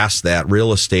to pass that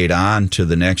real estate on to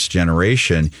the next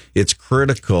generation, it's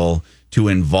critical to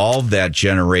involve that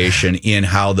generation in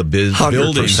how the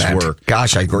buildings work.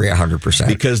 Gosh, I agree 100%.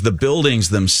 Because the buildings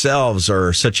themselves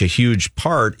are such a huge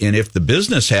part. And if the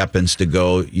business happens to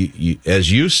go,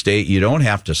 as you state, you don't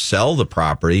have to sell the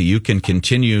property. You can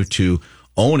continue to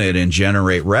own it and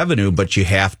generate revenue, but you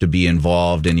have to be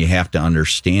involved and you have to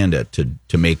understand it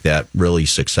to make that really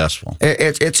successful.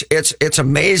 It's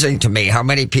amazing to me how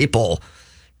many people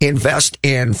invest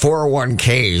in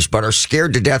 401ks but are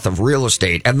scared to death of real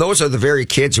estate. And those are the very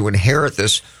kids who inherit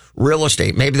this real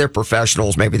estate. Maybe they're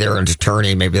professionals, maybe they're an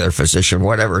attorney, maybe they're a physician,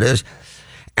 whatever it is.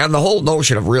 And the whole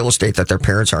notion of real estate that their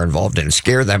parents are involved in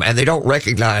scare them, and they don't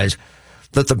recognize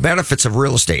that the benefits of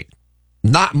real estate,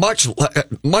 not much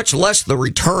less the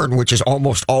return, which is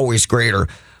almost always greater,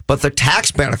 but the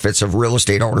tax benefits of real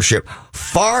estate ownership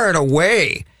far and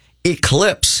away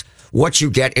eclipse what you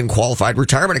get in qualified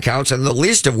retirement accounts, and the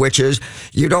least of which is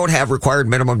you don't have required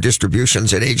minimum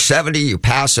distributions at age 70. You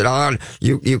pass it on.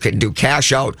 You can do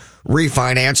cash out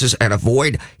refinances and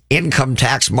avoid income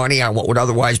tax money on what would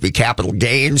otherwise be capital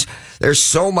gains. There's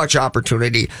so much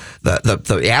opportunity.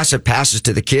 The asset passes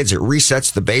to the kids. It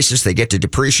resets the basis. They get to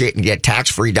depreciate and get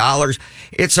tax-free dollars.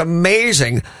 It's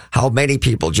amazing how many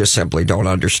people just simply don't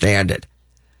understand it.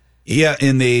 Yeah,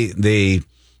 and they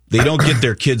don't get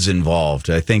their kids involved.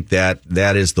 I think that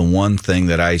is the one thing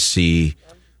that I see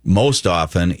most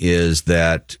often is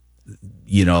that,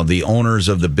 the owners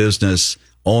of the business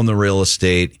own the real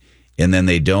estate, and then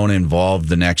they don't involve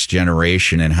the next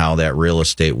generation in how that real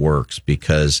estate works,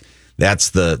 because that's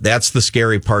the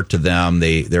scary part to them.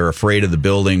 They're afraid of the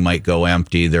building might go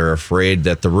empty. They're afraid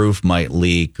that the roof might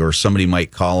leak, or somebody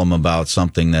might call them about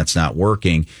something that's not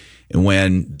working. And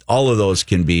when all those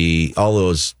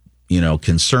concerns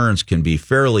can be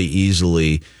fairly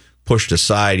easily pushed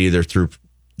aside, either through,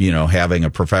 having a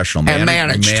professional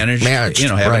managed,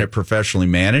 having it professionally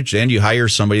managed, and you hire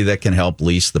somebody that can help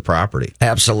lease the property.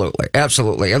 Absolutely.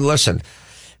 Absolutely. And listen,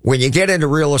 when you get into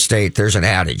real estate, there's an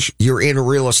adage, you're in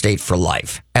real estate for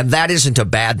life. And that isn't a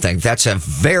bad thing. That's a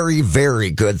very, very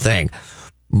good thing.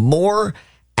 More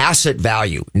asset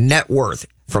value, net worth,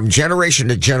 from generation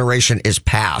to generation is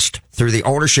passed through the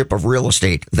ownership of real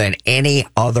estate than any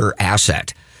other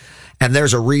asset. And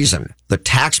there's a reason. The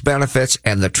tax benefits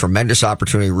and the tremendous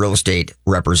opportunity real estate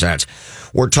represents.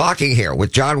 We're talking here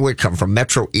with John Whitcomb from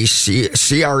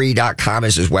MetroEastCRE.com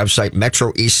is his website,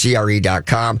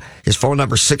 MetroEastCRE.com. His phone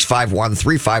number is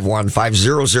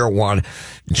 651-351-5001.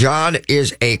 John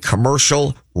is a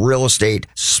commercial real estate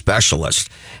specialist.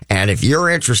 And if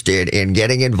you're interested in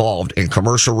getting involved in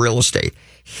commercial real estate,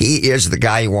 he is the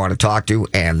guy you want to talk to,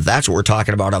 and that's what we're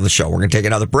talking about on the show. We're going to take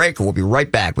another break, and we'll be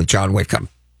right back with John Whitcomb.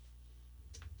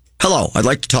 Hello, I'd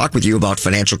like to talk with you about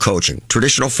financial coaching.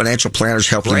 Traditional financial planners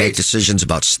help you make decisions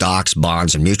about stocks,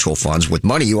 bonds, and mutual funds with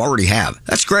money you already have.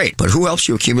 That's great, but who helps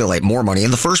you accumulate more money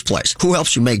in the first place? Who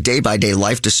helps you make day-by-day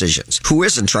life decisions? Who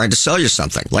isn't trying to sell you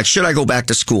something? Like, should I go back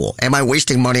to school? Am I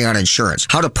wasting money on insurance?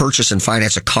 How to purchase and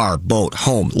finance a car, boat,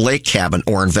 home, lake cabin,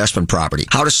 or investment property?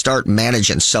 How to start,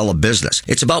 manage, and sell a business?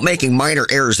 It's about making minor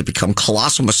errors that become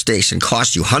colossal mistakes and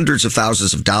cost you hundreds of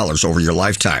thousands of dollars over your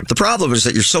lifetime. The problem is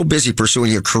that you're so busy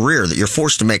pursuing your career that you're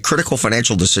forced to make critical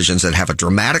financial decisions that have a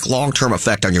dramatic long-term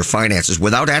effect on your finances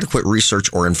without adequate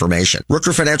research or information.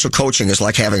 Rooker Financial Coaching is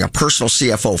like having a personal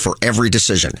CFO for every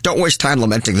decision. Don't waste time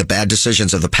lamenting the bad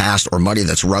decisions of the past or money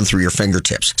that's run through your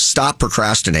fingertips. Stop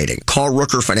procrastinating. Call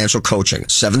Rooker Financial Coaching,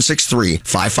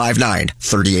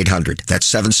 763-559-3800.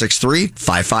 That's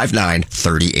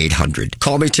 763-559-3800.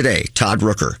 Call me today, Todd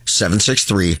Rooker,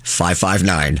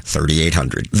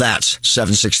 763-559-3800. That's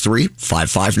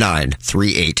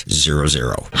 763-559-3800.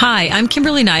 Hi, I'm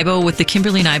Kimberly Nybo with the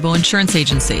Kimberly Nybo Insurance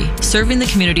Agency, serving the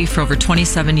community for over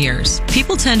 27 years.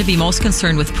 People tend to be most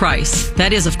concerned with price.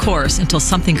 That is, of course, until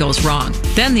something goes wrong.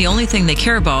 Then the only thing they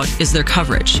care about is their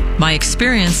coverage. My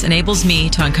experience enables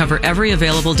me to uncover every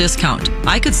available discount.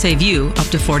 I could save you up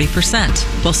to 40%,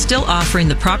 while still offering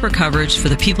the proper coverage for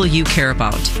the people you care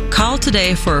about. Call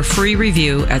today for a free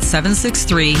review at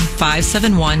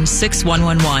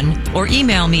 763-571-6111 or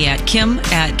email me at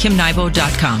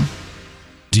kim@kimnybo.com.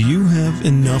 Do you have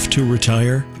enough to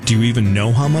retire? Do you even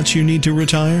know how much you need to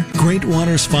retire? Great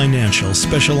Waters Financial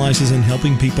specializes in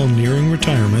helping people nearing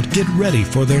retirement get ready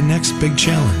for their next big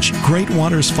challenge. Great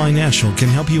Waters Financial can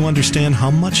help you understand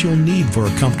how much you'll need for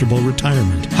a comfortable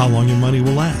retirement, how long your money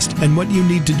will last, and what you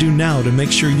need to do now to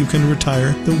make sure you can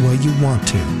retire the way you want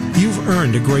to. You've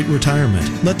earned a great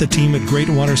retirement. Let the team at Great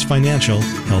Waters Financial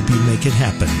help you make it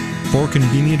happen. 4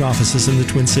 convenient offices in the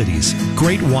Twin Cities.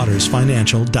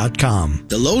 GreatWatersFinancial.com.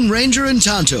 The Lone Ranger and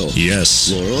Tonto.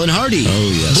 Yes. Laurel and Hardy.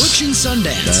 Oh, yes. Butch and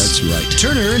Sundance. That's right.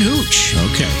 Turner and Hooch.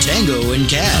 Okay. Tango and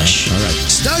Cash. All right.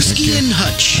 Starsky and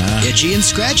Hutch. Itchy and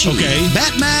Scratchy. Okay.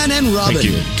 Batman and Robin. Thank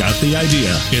you. Got the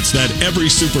idea. It's that every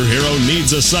superhero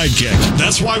needs a sidekick.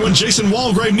 That's why when Jason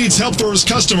Walgrave needs help for his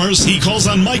customers, he calls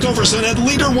on Mike Overson at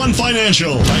Leader One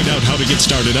Financial. Find out how to get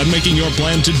started on making your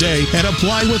plan today at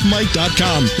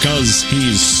applywithmike.com. Because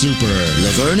he's super.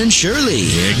 Laverne and Shirley.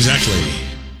 Exactly.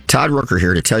 Todd Rooker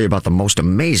here to tell you about the most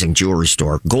amazing jewelry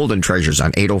store, Golden Treasures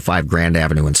on 805 Grand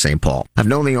Avenue in St. Paul. I've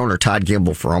known the owner, Todd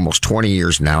Gimble, for almost 20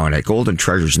 years now, and at Golden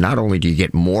Treasures, not only do you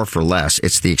get more for less,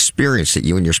 it's the experience that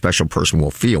you and your special person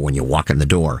will feel when you walk in the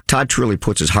door. Todd truly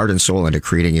puts his heart and soul into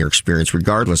creating your experience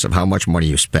regardless of how much money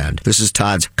you spend. This is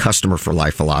Todd's customer for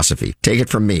life philosophy. Take it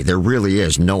from me, there really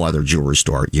is no other jewelry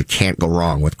store. You can't go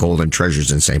wrong with Golden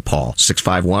Treasures in St. Paul.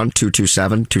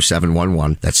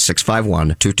 651-227-2711. That's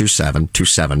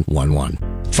 651-227-2711.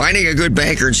 Finding a good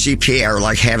banker and CPA are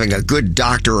like having a good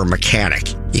doctor or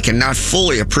mechanic. You cannot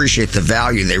fully appreciate the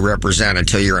value they represent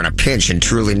until you're in a pinch and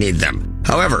truly need them.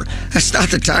 However, that's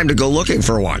not the time to go looking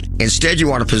for one. Instead, you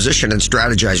want to position and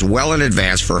strategize well in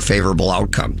advance for a favorable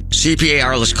outcome. CPA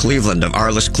Arliss Cleveland of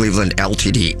Arliss Cleveland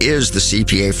LTD is the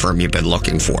CPA firm you've been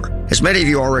looking for. As many of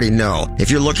you already know,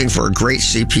 if you're looking for a great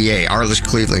CPA, Arliss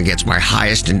Cleveland gets my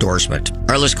highest endorsement.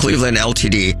 Arliss Cleveland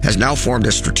LTD has now formed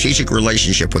a strategic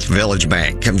relationship with Village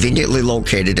Bank, conveniently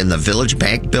located in the Village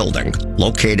Bank building,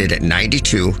 located at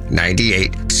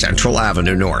 9298 Central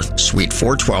Avenue North, Suite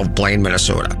 412, Blaine,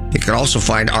 Minnesota. You can also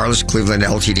find Arliss Cleveland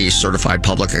LTD certified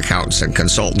public accountants and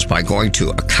consultants by going to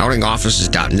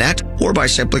accountingoffices.net or by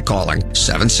simply calling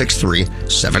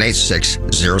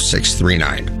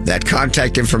 763-786-0639. That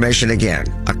contact information again,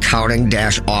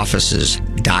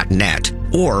 accounting-offices.net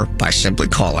or by simply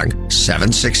calling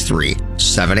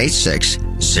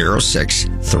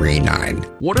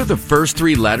 763-786-0639. What are the first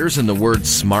 3 letters in the word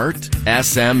SMART?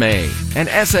 SMA. And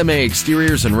SMA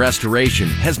Exteriors and Restoration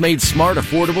has made smart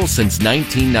affordable since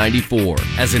 1994.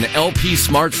 As an LP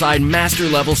SmartSide Master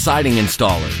Level Siding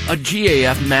Installer, a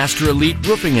GAF Master Elite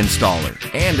Roofing Installer,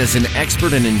 and as an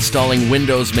expert in installing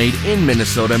windows made in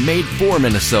Minnesota, made for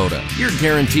Minnesota, you're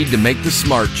guaranteed to make the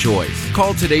smart choice.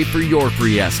 Call today for your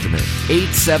free estimate.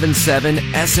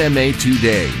 877-SMA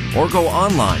today, or go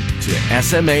online to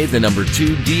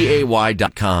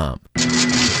SMA2DAY.com.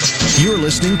 You're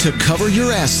listening to Cover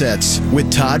Your Assets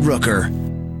with Todd Rooker.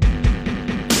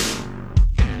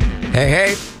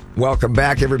 Hey, welcome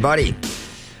back, everybody.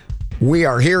 We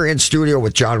are here in studio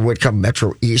with John Whitcomb,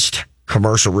 Metro East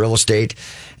Commercial Real Estate,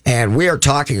 and we are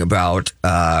talking about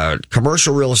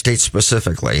commercial real estate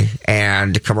specifically,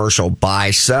 and commercial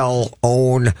buy, sell,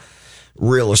 own,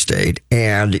 real estate,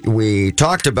 and we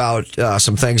talked about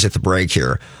some things at the break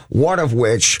here. One of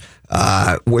which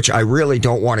I really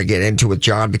don't want to get into with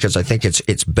John because I think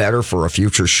it's better for a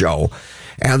future show.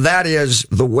 And that is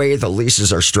the way the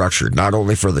leases are structured, not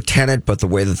only for the tenant, but the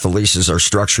way that the leases are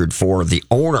structured for the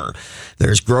owner.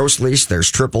 There's gross lease,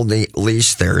 there's triple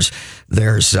lease, there's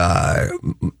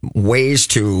ways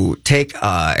to take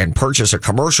and purchase a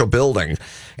commercial building.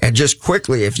 And just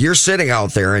quickly, if you're sitting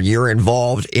out there and you're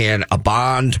involved in a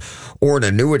bond or an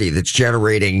annuity that's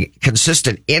generating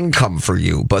consistent income for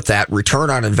you, but that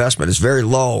return on investment is very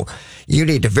low, you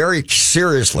need to very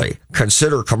seriously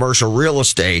consider commercial real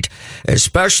estate,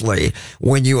 especially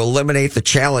when you eliminate the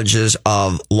challenges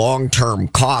of long-term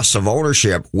costs of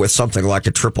ownership with something like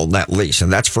a triple net lease.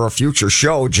 And that's for a future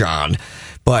show, John.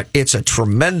 But it's a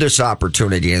tremendous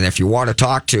opportunity. And if you want to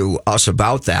talk to us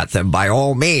about that, then by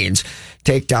all means,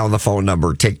 take down the phone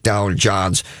number, take down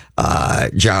John's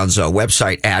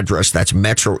website address. That's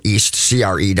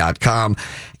metroeastcre.com,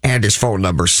 and his phone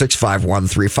number,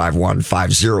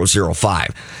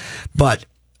 651-351-5005. But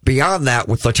beyond that,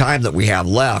 with the time that we have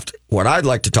left, what I'd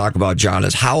like to talk about, John,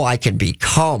 is how I can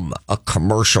become a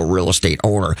commercial real estate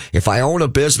owner. If I own a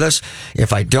business,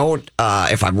 if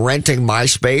I'm renting my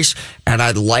space, and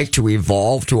I'd like to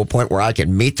evolve to a point where I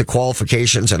can meet the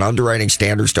qualifications and underwriting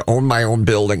standards to own my own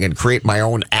building and create my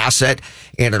own asset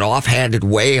in an offhanded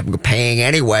way, I'm paying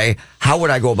anyway, how would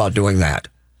I go about doing that?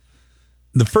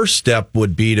 The first step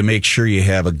would be to make sure you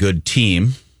have a good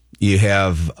team. You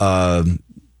have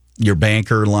your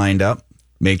banker lined up.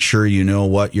 Make sure you know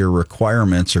what your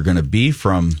requirements are going to be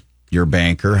from your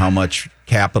banker, how much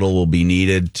capital will be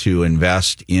needed to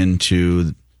invest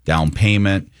into down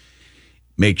payment.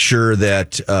 Make sure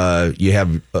that you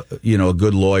have a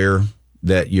good lawyer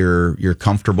that you're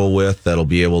comfortable with that'll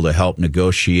be able to help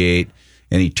negotiate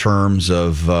any terms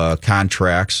of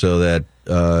contracts so that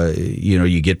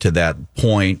you get to that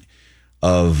point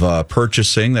of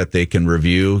purchasing that they can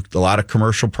review. A lot of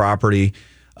commercial property,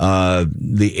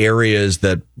 the areas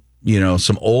that,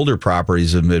 some older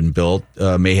properties have been built,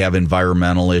 may have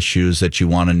environmental issues that you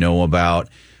want to know about.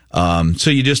 So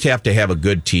you just have to have a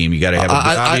good team. You got to have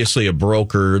obviously a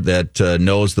broker that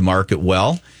knows the market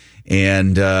well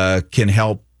and can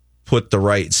help put the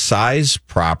right size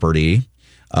property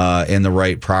and the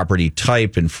right property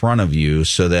type in front of you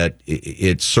so that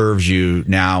it serves you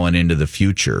now and into the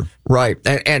future. Right.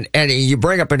 And you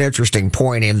bring up an interesting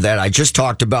point in that I just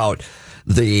talked about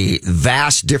the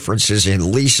vast differences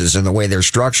in leases and the way they're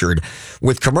structured.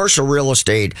 With commercial real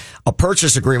estate, a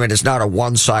purchase agreement is not a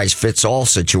one-size-fits-all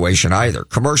situation either.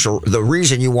 The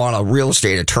reason you want a real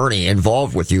estate attorney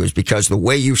involved with you is because the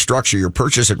way you structure your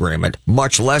purchase agreement,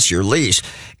 much less your lease,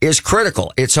 is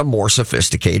critical. It's a more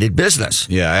sophisticated business.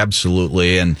 Yeah,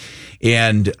 absolutely. And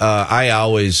I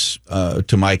always,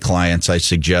 to my clients, I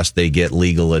suggest they get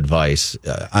legal advice.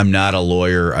 I'm not a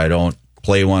lawyer. I don't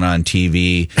play one on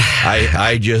TV.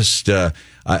 I just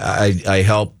I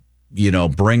help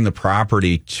bring the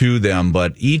property to them,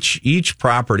 but each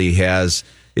property has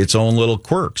its own little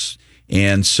quirks.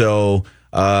 And so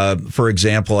for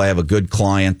example, I have a good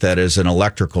client that is an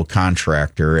electrical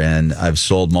contractor, and I've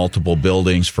sold multiple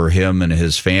buildings for him and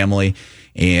his family,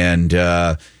 and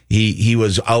He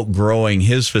was outgrowing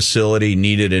his facility,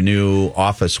 needed a new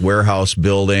office warehouse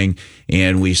building,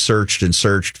 and we searched and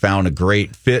searched, found a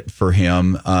great fit for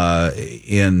him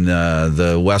in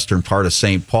the western part of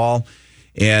St. Paul.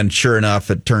 And sure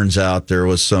enough, it turns out there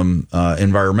was some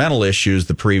environmental issues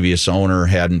the previous owner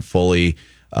hadn't fully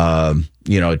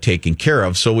taken care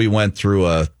of. So we went through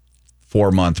a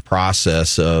 4-month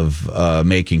process of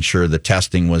making sure the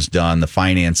testing was done, the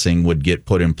financing would get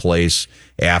put in place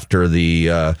after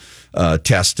the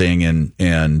testing and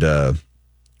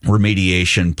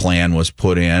remediation plan was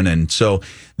put in. And so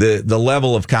the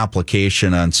level of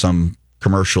complication on some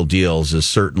commercial deals is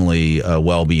certainly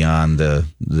well beyond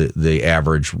the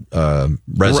average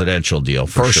residential deal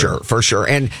for sure.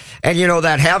 And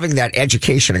that having that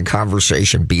education and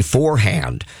conversation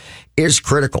beforehand is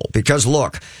critical because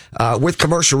look, with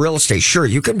commercial real estate, sure,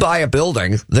 you can buy a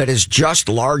building that is just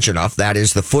large enough, that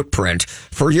is the footprint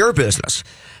for your business.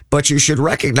 But you should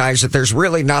recognize that there's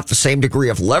really not the same degree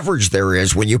of leverage there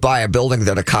is when you buy a building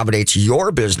that accommodates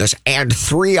your business and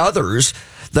 3 others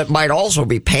that might also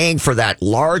be paying for that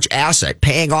large asset,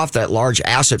 paying off that large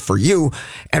asset for you.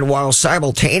 And while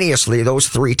simultaneously those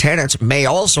 3 tenants may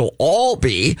also all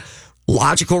be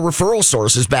logical referral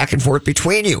sources back and forth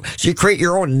between you. So you create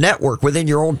your own network within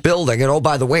your own building. And oh,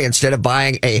 by the way, instead of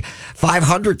buying a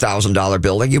 $500,000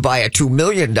 building, you buy a $2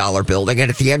 million building. And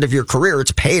at the end of your career,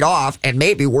 it's paid off and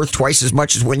maybe worth twice as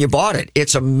much as when you bought it.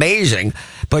 It's amazing,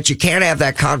 but you can't have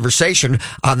that conversation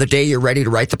on the day you're ready to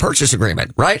write the purchase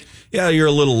agreement, right? Yeah, you're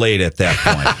a little late at that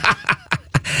point.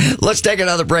 Let's take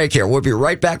another break here. We'll be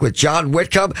right back with John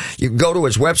Whitcomb. You can go to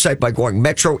his website by going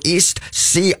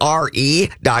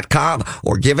metroeastcre.com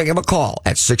or giving him a call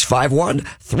at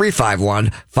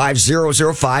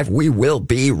 651-351-5005. We will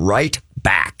be right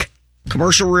back.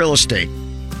 Commercial real estate.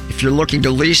 If you're looking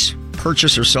to lease,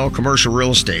 purchase, or sell commercial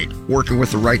real estate, working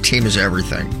with the right team is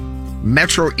everything.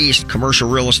 Metro East Commercial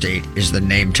Real Estate is the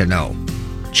name to know.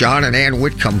 John and Ann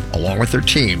Whitcomb, along with their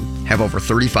team, have over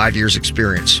 35 years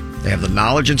experience. They have the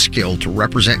knowledge and skill to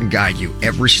represent and guide you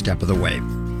every step of the way.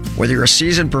 Whether you're a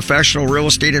seasoned professional real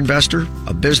estate investor,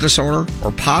 a business owner,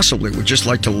 or possibly would just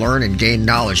like to learn and gain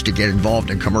knowledge to get involved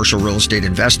in commercial real estate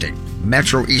investing,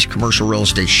 Metro East Commercial Real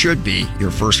Estate should be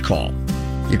your first call.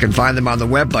 You can find them on the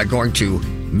web by going to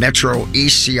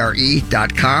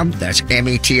metroeastcre.com. That's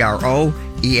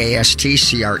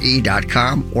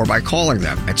metroeastcre.com, or by calling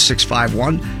them at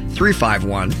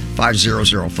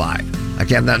 651-351-5005.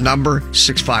 Again, that number,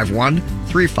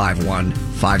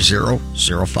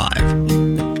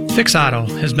 651-351-5005. Fix Auto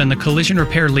has been the collision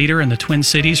repair leader in the Twin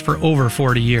Cities for over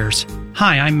 40 years.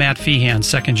 Hi, I'm Matt Feehan,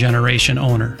 second-generation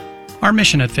owner. Our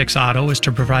mission at Fix Auto is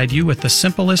to provide you with the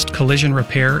simplest collision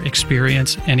repair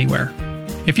experience anywhere.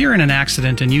 If you're in an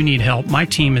accident and you need help, my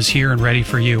team is here and ready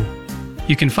for you.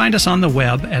 You can find us on the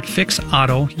web at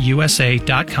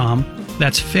fixautousa.com.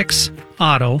 That's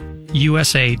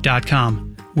fixautousa.com.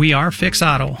 We are Fix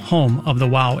Auto, home of the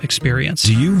WOW experience.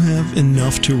 Do you have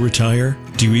enough to retire?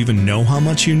 Do you even know how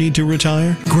much you need to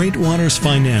retire? Great Waters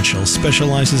Financial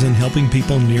specializes in helping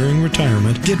people nearing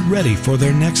retirement get ready for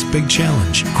their next big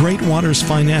challenge. Great Waters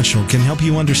Financial can help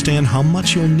you understand how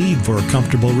much you'll need for a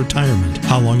comfortable retirement,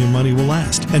 how long your money will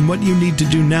last, and what you need to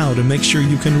do now to make sure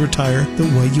you can retire the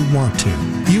way you want to.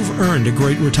 You've earned a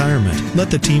great retirement.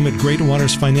 Let the team at Great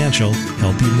Waters Financial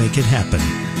help you make it happen.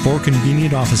 4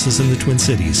 convenient offices in the Twin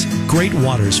Cities.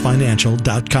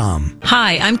 GreatWatersFinancial.com.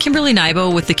 Hi, I'm Kimberly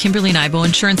Nybo with the Kimberly Nybo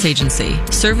Insurance Agency,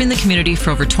 serving the community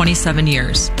for over 27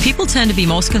 years. People tend to be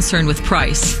most concerned with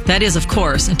price. That is, of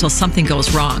course, until something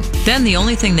goes wrong. Then the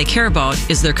only thing they care about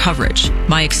is their coverage.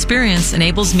 My experience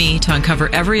enables me to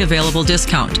uncover every available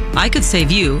discount. I could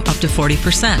save you up to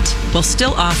 40%, while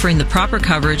still offering the proper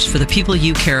coverage for the people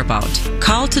you care about.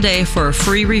 Call today for a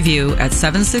free review at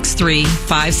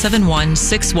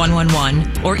 763-571-6111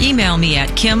 or email me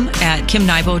at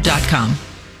kim@kimnybo.com.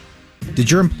 Did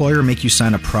your employer make you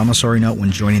sign a promissory note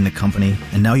when joining the company,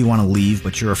 and now you want to leave,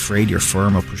 but you're afraid your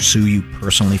firm will pursue you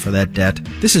personally for that debt?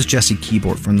 This is Jesse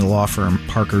Keyboard from the law firm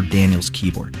Parker Daniels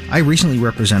Keyboard. I recently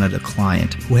represented a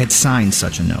client who had signed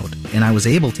such a note, and I was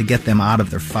able to get them out of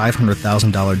their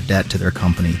 $500,000 debt to their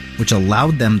company, which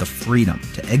allowed them the freedom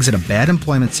to exit a bad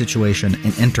employment situation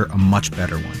and enter a much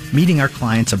better one. Meeting our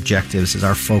clients' objectives is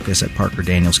our focus at Parker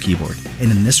Daniels Keyboard,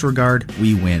 and in this regard,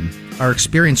 we win. Our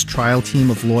experienced trial team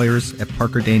of lawyers at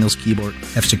Parker Daniels Keyboard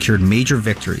have secured major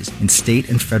victories in state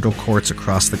and federal courts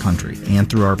across the country and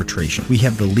through arbitration. We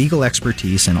have the legal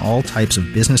expertise in all types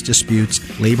of business disputes,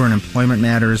 labor and employment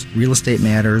matters, real estate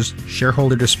matters,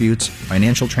 shareholder disputes,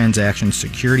 financial transactions,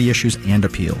 security issues, and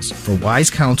appeals. For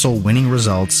wise counsel, winning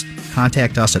results,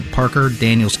 contact us at Parker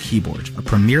Daniels Keyboard, a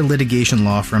premier litigation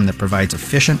law firm that provides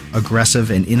efficient, aggressive,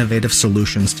 and innovative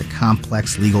solutions to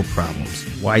complex legal problems.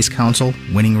 Wise counsel,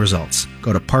 winning results.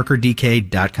 Go to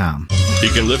parkerdk.com. He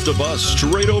can lift a bus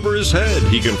straight over his head.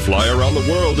 He can fly around the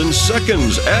world in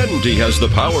seconds. And he has the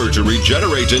power to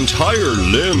regenerate entire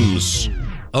limbs.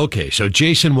 Okay, so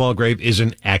Jason Walgrave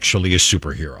isn't actually a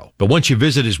superhero. But once you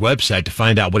visit his website to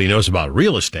find out what he knows about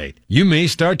real estate, you may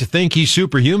start to think he's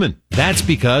superhuman. That's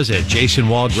because at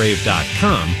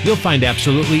jasonwalgrave.com, you'll find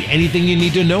absolutely anything you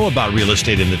need to know about real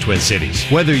estate in the Twin Cities.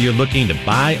 Whether you're looking to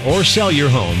buy or sell your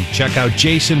home, check out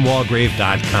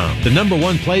jasonwalgrave.com, the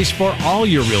 #1 place for all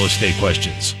your real estate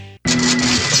questions.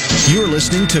 You're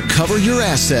listening to Cover Your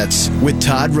Assets with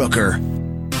Todd Rooker.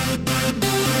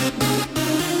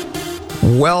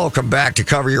 Welcome back to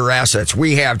Cover Your Assets.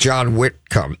 We have John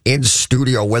Whitcomb in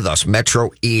studio with us,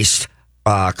 Metro East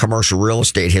Commercial Real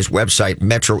Estate. His website,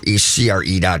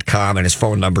 metroeastcre.com, and his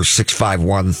phone number,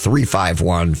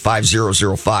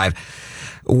 651-351-5005.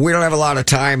 We don't have a lot of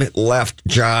time left,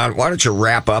 John. Why don't you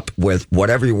wrap up with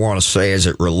whatever you want to say as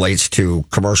it relates to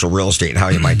commercial real estate and how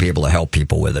you might be able to help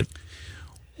people with it?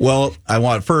 Well, I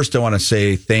want to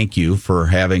say thank you for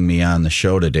having me on the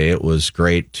show today. It was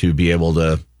great to be able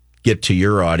to get to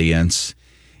your audience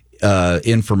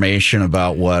information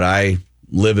about what I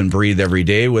live and breathe every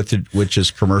day with, which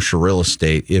is commercial real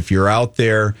estate. If you're out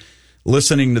there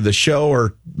listening to the show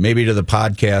or maybe to the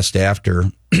podcast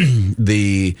after,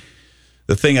 the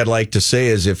thing I'd like to say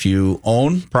is if you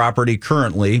own property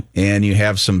currently and you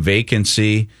have some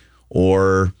vacancy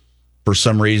or for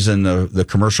some reason the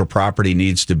commercial property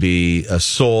needs to be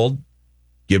sold,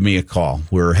 give me a call.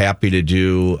 We're happy to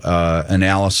do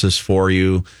analysis for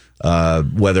you,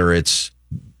 whether it's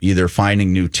either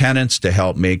finding new tenants to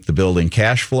help make the building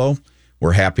cash flow.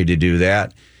 We're happy to do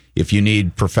that. If you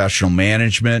need professional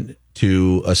management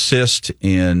to assist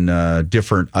in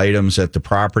different items at the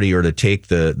property or to take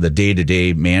the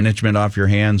day-to-day management off your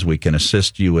hands, we can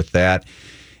assist you with that.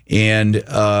 And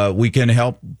we can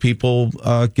help people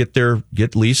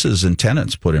get leases and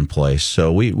tenants put in place.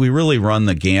 So we really run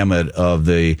the gamut of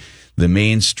the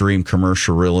mainstream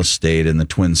commercial real estate in the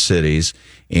Twin Cities,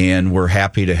 and we're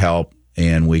happy to help.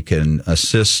 And we can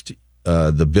assist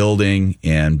the building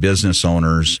and business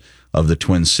owners of the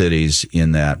Twin Cities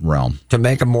in that realm to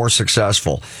make them more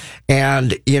successful.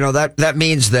 And, that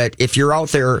means that if you're out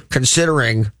there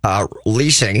considering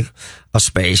leasing a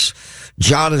space,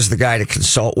 John is the guy to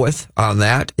consult with on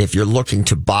that. If you're looking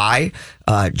to buy,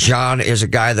 John is a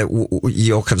guy that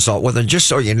you'll consult with. And just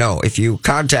so you know, if you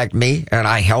contact me and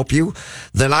I help you,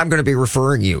 then I'm going to be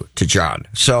referring you to John.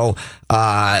 So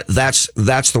that's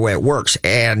the way it works.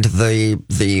 And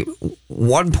the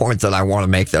one point that I want to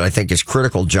make that I think is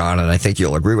critical, John, and I think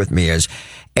you'll agree with me, is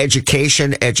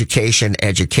education as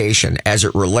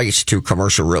it relates to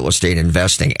commercial real estate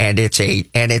investing. And it's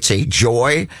a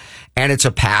joy and it's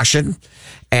a passion.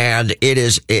 And it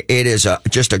is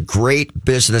just a great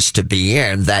business to be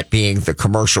in, that being the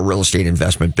commercial real estate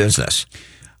investment business.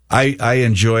 I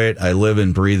enjoy it. I live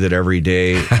and breathe it every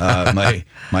day.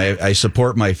 I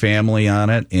support my family on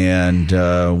it, and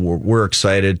we're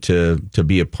excited to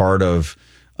be a part of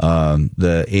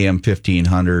the AM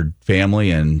 1500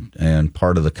 family and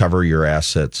part of the Cover Your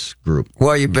Assets group.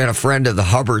 Well, you've been a friend of the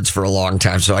Hubbards for a long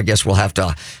time, so I guess we'll have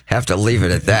to leave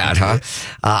it at that, huh?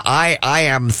 I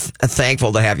am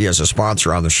thankful to have you as a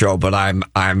sponsor on the show, but I'm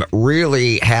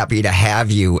really happy to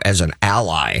have you as an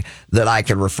ally that I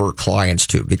can refer clients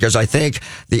to, because I think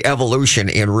the evolution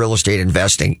in real estate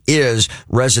investing is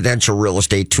residential real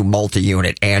estate to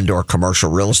multi-unit and or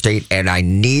commercial real estate, and I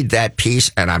need that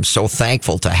piece, and I'm so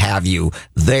thankful to have you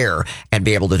there and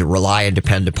be able to rely and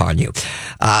depend upon you.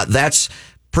 That's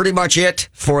pretty much it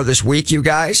for this week, you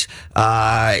guys.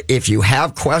 If you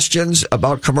have questions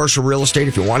about commercial real estate,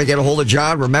 if you want to get a hold of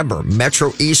John, remember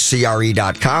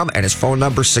MetroEastCRE.com and his phone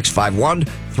number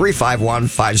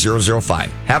 651-351-5005.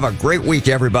 Have a great week,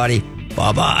 everybody.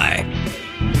 Bye-bye.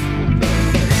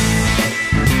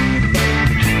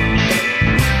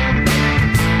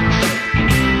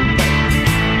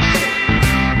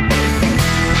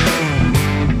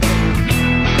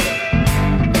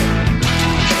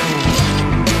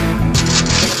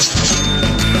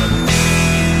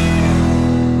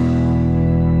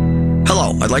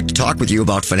 I'd like to talk with you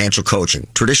about financial coaching.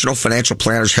 Traditional financial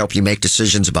planners help you make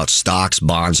decisions about stocks,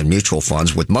 bonds, and mutual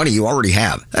funds with money you already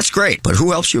have. That's great, but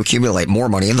who helps you accumulate more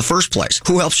money in the first place?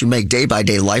 Who helps you make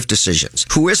day-by-day life decisions?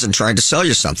 Who isn't trying to sell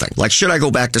you something? Like, should I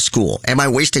go back to school? Am I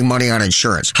wasting money on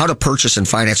insurance? How to purchase and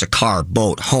finance a car,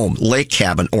 boat, home, lake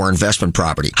cabin, or investment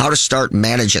property? How to start,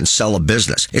 manage, and sell a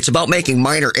business? It's about making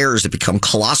minor errors that become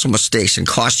colossal mistakes and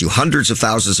cost you hundreds of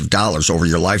thousands of dollars over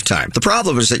your lifetime. The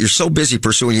problem is that you're so busy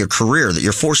pursuing your career that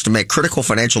you're forced to make critical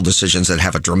financial decisions that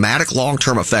have a dramatic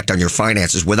long-term effect on your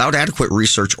finances without adequate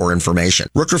research or information.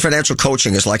 Rooker Financial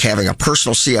Coaching is like having a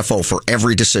personal CFO for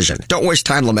every decision. Don't waste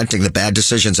time lamenting the bad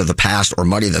decisions of the past or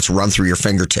money that's run through your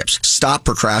fingertips. Stop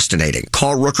procrastinating.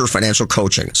 Call Rooker Financial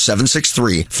Coaching,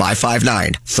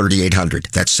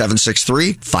 763-559-3800. That's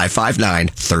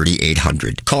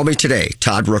 763-559-3800. Call me today,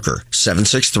 Todd Rooker,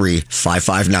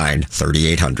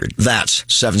 763-559-3800. That's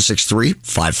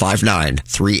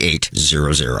 763-559-3800.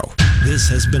 This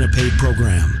has been a paid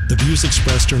program. The views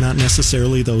expressed are not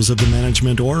necessarily those of the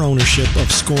management or ownership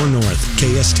of SCORE North,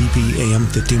 KSTP AM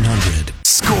 1500.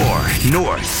 SCORE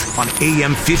North on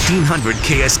AM 1500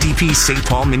 KSTP St.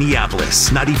 Paul, Minneapolis,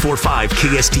 94.5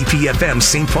 KSTP FM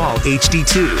St. Paul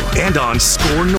HD2, and on SCORE North.